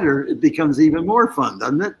get better, it becomes even more fun,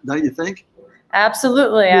 doesn't it? Don't you think?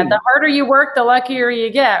 Absolutely. And the harder you work, the luckier you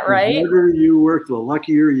get, right? The harder you work, the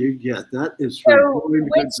luckier you get. That is for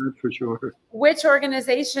sure. Which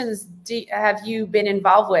organizations have you been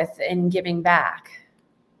involved with in giving back?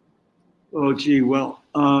 Oh, gee, well,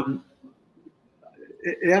 after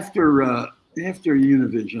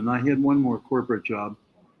Univision, I had one more corporate job,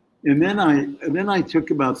 and then I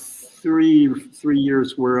took about three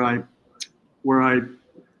years where I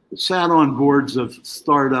sat on boards of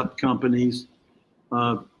startup companies.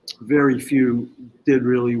 Very few did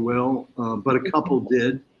really well, but a couple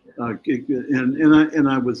did. And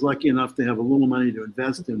I was lucky enough to have a little money to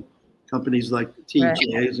invest in companies like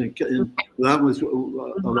TJ's, and that was a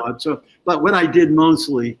lot. So, but what I did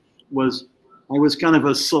mostly was I was kind of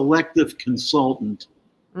a selective consultant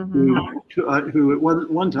who at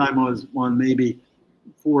one time I was on maybe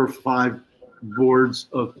 4 or 5 boards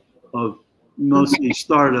of mostly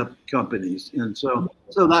startup companies, and so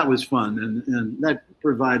that was fun, and that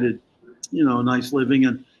provided, a nice living,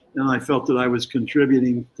 and I felt that I was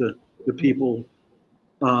contributing to the people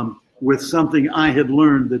with something I had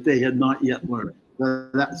learned that they had not yet learned.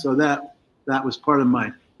 That was part of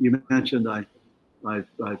my. You mentioned I've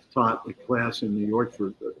taught a class in New York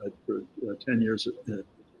for 10 years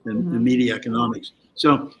in media economics.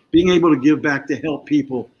 So being able to give back to help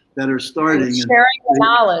people that are starting, and sharing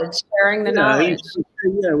the knowledge.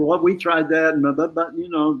 yeah, well, we tried that, but you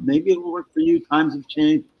know, maybe it'll work for you. Times have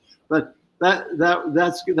changed, but that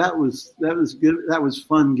was good. That was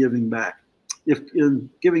fun giving back. If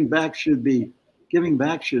giving back should be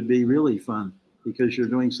really fun because you're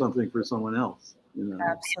doing something for someone else. You know?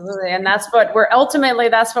 Absolutely, and that's what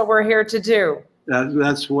we're here to do.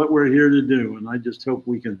 That's what we're here to do, and I just hope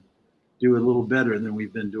we can do a little better than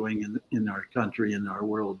we've been doing in our country, in our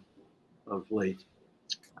world of late.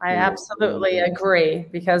 I absolutely agree,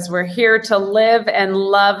 because we're here to live and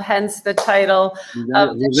love, hence the title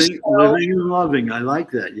of the show. Living and loving. I like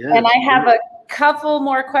that. Yeah. And I have a couple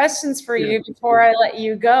more questions for you before I let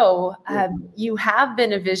you go. You have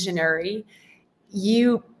been a visionary.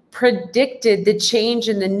 You predicted the change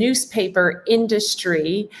in the newspaper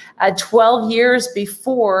industry 12 years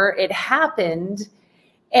before it happened.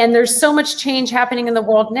 And there's so much change happening in the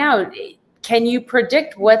world now. Can you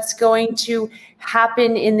predict what's going to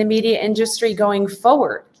happen in the media industry going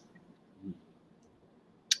forward?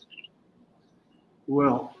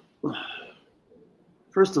 Well,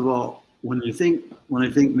 first of all, when I think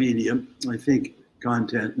media, I think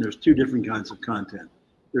content, and there's two different kinds of content.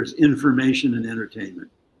 There's information and entertainment.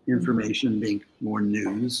 Information being more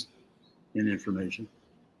news and information.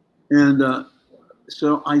 And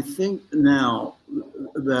so I think now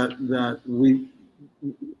that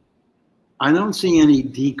I don't see any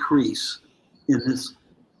decrease in this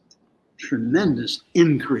tremendous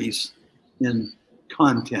increase in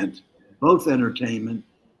content, both entertainment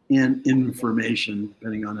and information,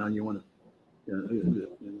 depending on how you want to.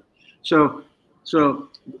 So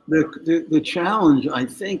the challenge, I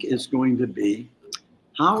think, is going to be,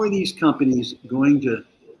 how are these companies going to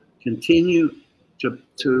continue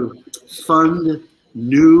to fund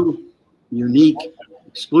new, unique,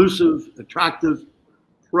 exclusive, attractive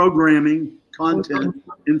programming, content,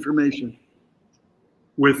 information,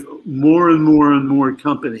 with more and more and more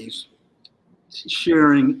companies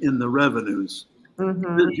sharing in the revenues?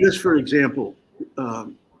 Just for example,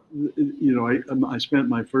 you know, I spent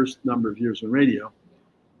my first number of years in radio,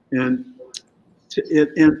 and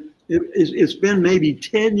it's been maybe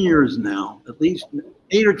 10 years now, at least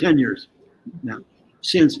 8 or 10 years now,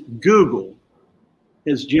 since Google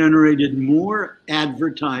has generated more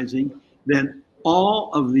advertising than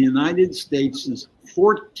all of the United States'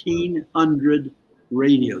 1,400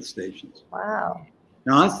 radio stations. Wow.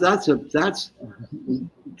 Now that's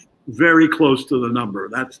very close to the number.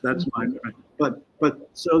 That's my point. But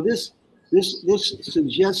so this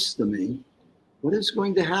suggests to me what is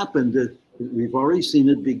going to happen. We've already seen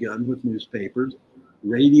it begun with newspapers.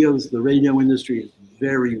 The radio industry is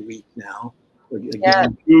very weak now.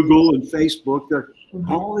 Again, Google and Facebook,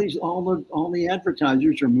 all the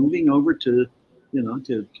advertisers are moving over to, you know,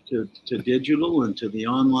 to digital and to the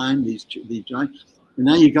online. These giants, and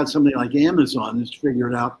now you've got somebody like Amazon that's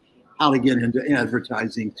figured out how to get into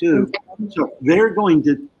advertising too. So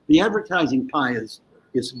the advertising pie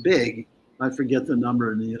is big. I forget the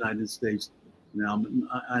number in the United States now.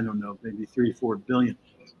 I don't know, maybe 3-4 billion,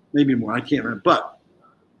 maybe more. I can't remember, but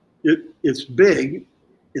it's big.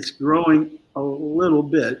 It's growing a little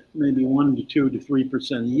bit, maybe 1 to 2 to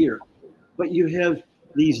 3% a year. But you have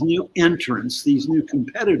these new entrants, these new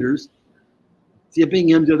competitors dipping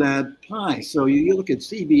into that pie. So you look at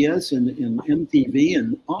CBS and MTV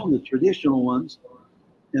and all the traditional ones,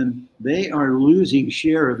 and they are losing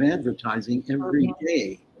share of advertising every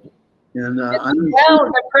day. And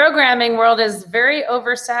the programming world is very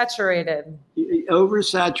oversaturated.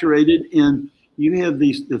 Oversaturated, and you have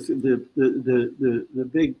these the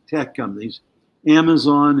big tech companies,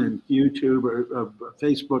 Amazon and YouTube or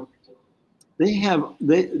Facebook.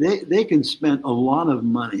 They can spend a lot of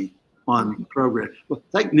money on programs. Well,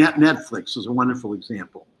 like Netflix is a wonderful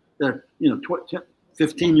example. There, you know,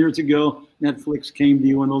 15 years ago, Netflix came to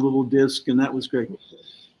you on a little disc, and that was great.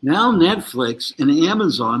 Now Netflix and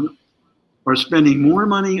Amazon are spending more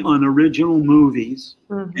money on original movies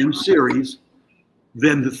and series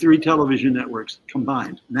than the 3 television networks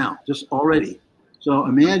combined now, just already. So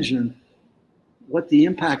imagine what the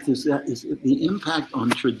impact is. That is the impact on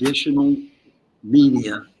traditional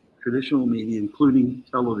media, including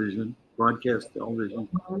television, broadcast television,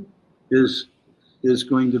 is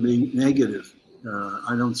going to be negative.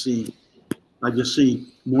 I just see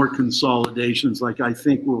more consolidations. Like I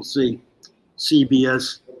think we'll see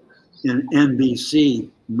CBS and NBC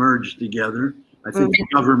merge together. I think the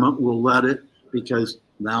government will let it, because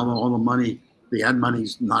now all the money, the ad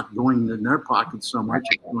money's not going in their pockets so much.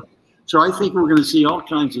 So I think we're going to see all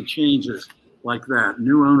kinds of changes like that,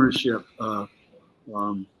 new ownership, but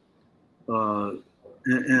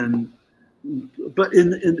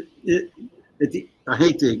I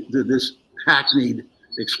hate this hackneyed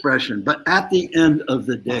expression. But at the end of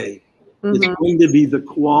the day, it's going to be the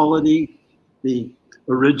quality, the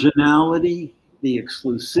originality, the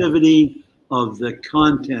exclusivity of the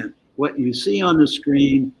content. What you see on the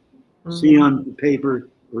screen, see on the paper,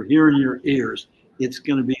 or hear in your ears, it's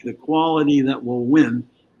going to be the quality that will win.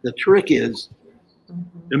 The trick is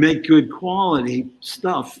to make good quality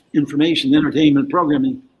stuff, information, entertainment,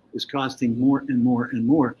 programming is costing more and more and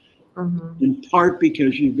more. In part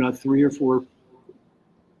because you've got 3 or 4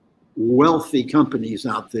 wealthy companies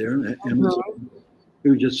out there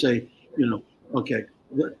who just say, you know, okay,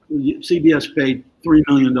 CBS paid $3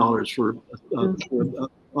 million for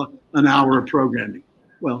an hour of programming.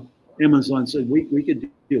 Well, Amazon said, we could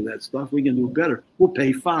do that stuff. We can do it better. We'll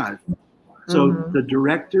pay $5. So the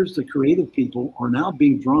directors, the creative people are now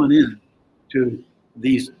being drawn in to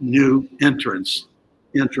these new entrants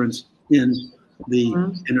in the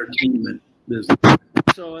entertainment business.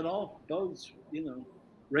 So it all goes, you know,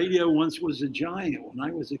 radio once was a giant. When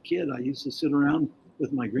I was a kid, I used to sit around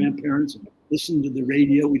with my grandparents and listen to the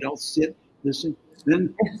radio. We'd all sit, listen.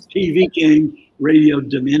 Then TV came, radio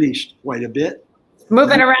diminished quite a bit.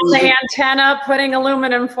 Moving around the antenna, putting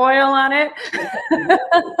aluminum foil on it.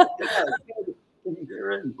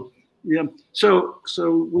 Yeah. So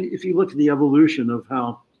if you look at the evolution of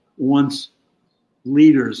how once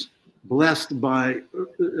leaders blessed by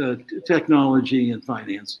technology and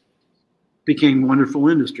finance became wonderful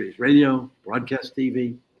industries, radio, broadcast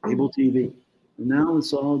TV, cable TV, and now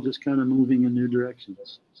it's all just kind of moving in new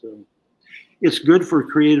directions. So it's good for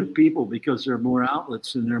creative people because there are more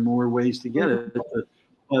outlets and there are more ways to get it.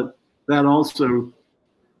 But that also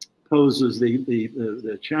poses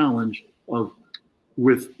the challenge of,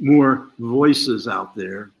 with more voices out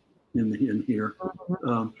there in here,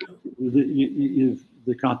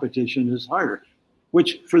 the competition is harder,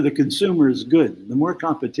 which for the consumer is good. The more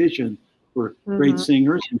competition for great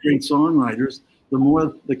singers and great songwriters, the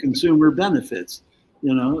more the consumer benefits.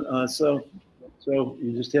 You know, so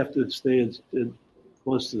you just have to stay as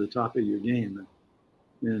close to the top of your game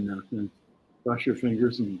and cross your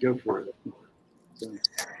fingers and go for it. So.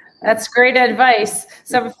 That's great advice.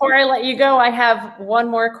 So before I let you go, I have one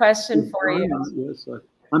more question for you. Yes,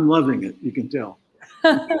 I'm loving it. You can tell.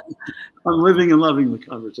 I'm living and loving the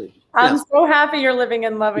conversation. I'm so happy you're living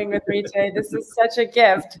and loving with me, Jay. This is such a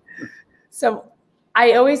gift. So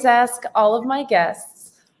I always ask all of my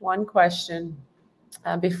guests one question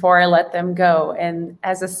before I let them go. And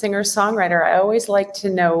as a singer-songwriter, I always like to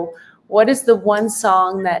know, what is the one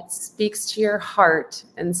song that speaks to your heart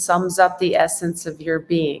and sums up the essence of your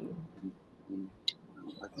being?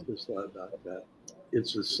 I just thought about that.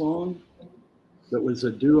 It's a song that was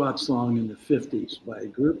a doo-wop song in the 50s by a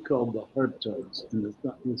group called the Harptones. And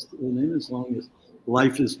the name of the song is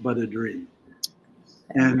Life is But a Dream.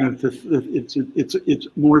 And it's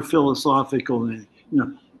more philosophical than, you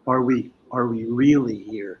know, are we really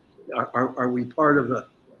here? Are we part of a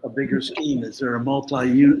bigger scheme? Is there a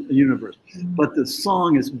multi-universe? But the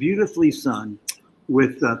song is beautifully sung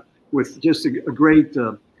with just a great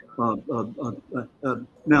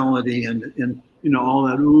melody and you know, all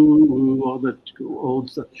that ooh, all that old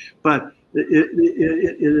stuff. But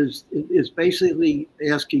it is basically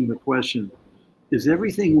asking the question: is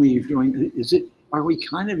everything we're doing? Are we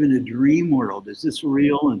kind of in a dream world? Is this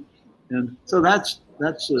real? And so that's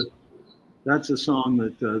a song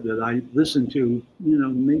that I listen to, you know,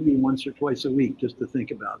 maybe once or twice a week, just to think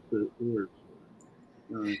about the words.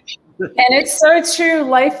 And it's so true.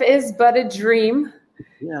 Life is but a dream.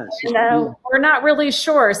 Yes. And we're not really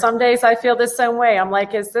sure. Some days I feel the same way. I'm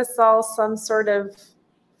like, is this all some sort of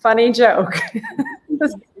funny joke?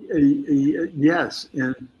 Yes.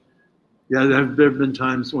 And yeah, there have been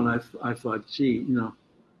times when I thought, gee, you know,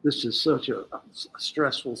 this is such a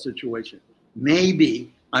stressful situation.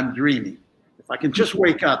 Maybe I'm dreaming. If I can just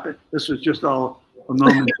wake up, this was just all a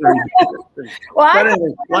momentary thing. Well, but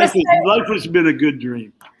anyway, life has been a good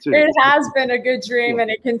dream, too. It has been a good dream, and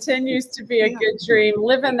it continues to be a good dream.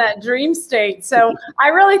 Live in that dream state. So I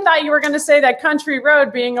really thought you were going to say that Country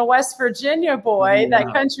Road, being a West Virginia boy,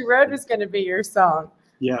 that Country Road was going to be your song.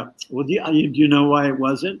 Yeah. Well, do you know why it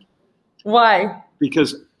wasn't? Why?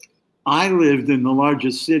 Because I lived in the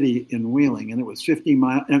largest city in Wheeling, and it was 50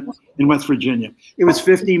 miles in West Virginia. It was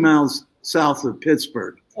 50 miles south of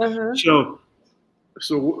Pittsburgh. So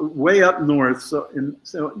way up north.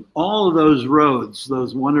 So all of those roads,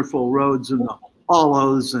 those wonderful roads in the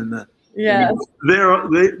hollows and the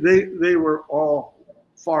they were all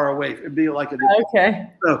far away. It'd be like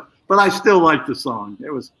but I still like the song.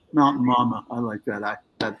 It was Mountain Mama. I like that.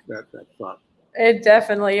 That thought. It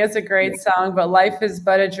definitely is a great song, but Life is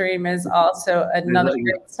But a Dream is also another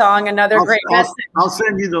great song, another great message. I'll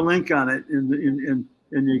send you the link on it, and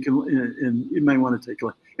you can, and you may want to take a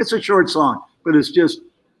look. It's a short song, but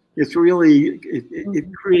it's really,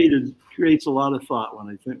 it creates a lot of thought when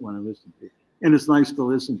I listen to it. And it's nice to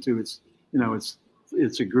listen to.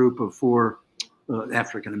 It's a group of 4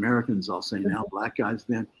 African Americans, I'll say now, black guys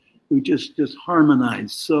then, who just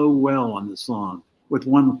harmonize so well on the song with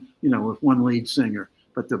one lead singer,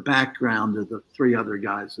 but the background of the 3 other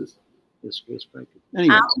guys is respected.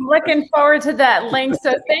 Anyway. I'm looking forward to that link.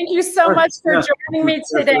 So thank you so much for joining me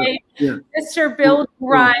today. Yeah. Mr. Bill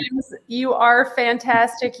Grimes, you are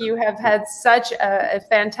fantastic. You have had such a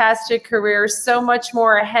fantastic career, so much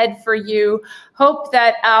more ahead for you. Hope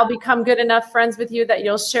that I'll become good enough friends with you that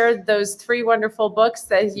you'll share those 3 wonderful books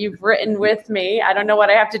that you've written with me. I don't know what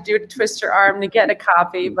I have to do to twist your arm to get a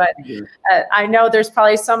copy, but I know there's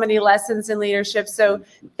probably so many lessons in leadership. So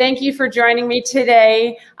thank you for joining me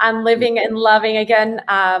today on Living and Loving. Again,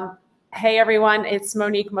 hey everyone, it's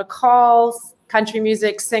Monique McCall, country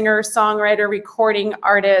music singer, songwriter, recording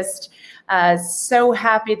artist. So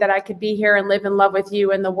happy that I could be here and live in love with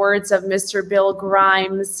you. In the words of Mr. Bill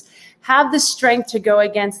Grimes, have the strength to go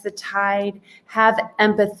against the tide, have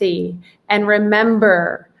empathy, and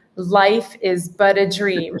remember, life is but a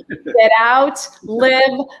dream. Get out,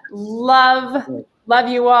 live, love. Love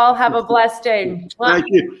you all. Have a blessed day.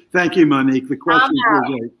 Thank you, Monique. The questions were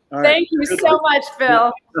great. Thank you so much,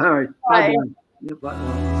 Phil. All right. Bye. Bye.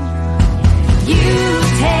 You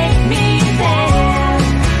take me there.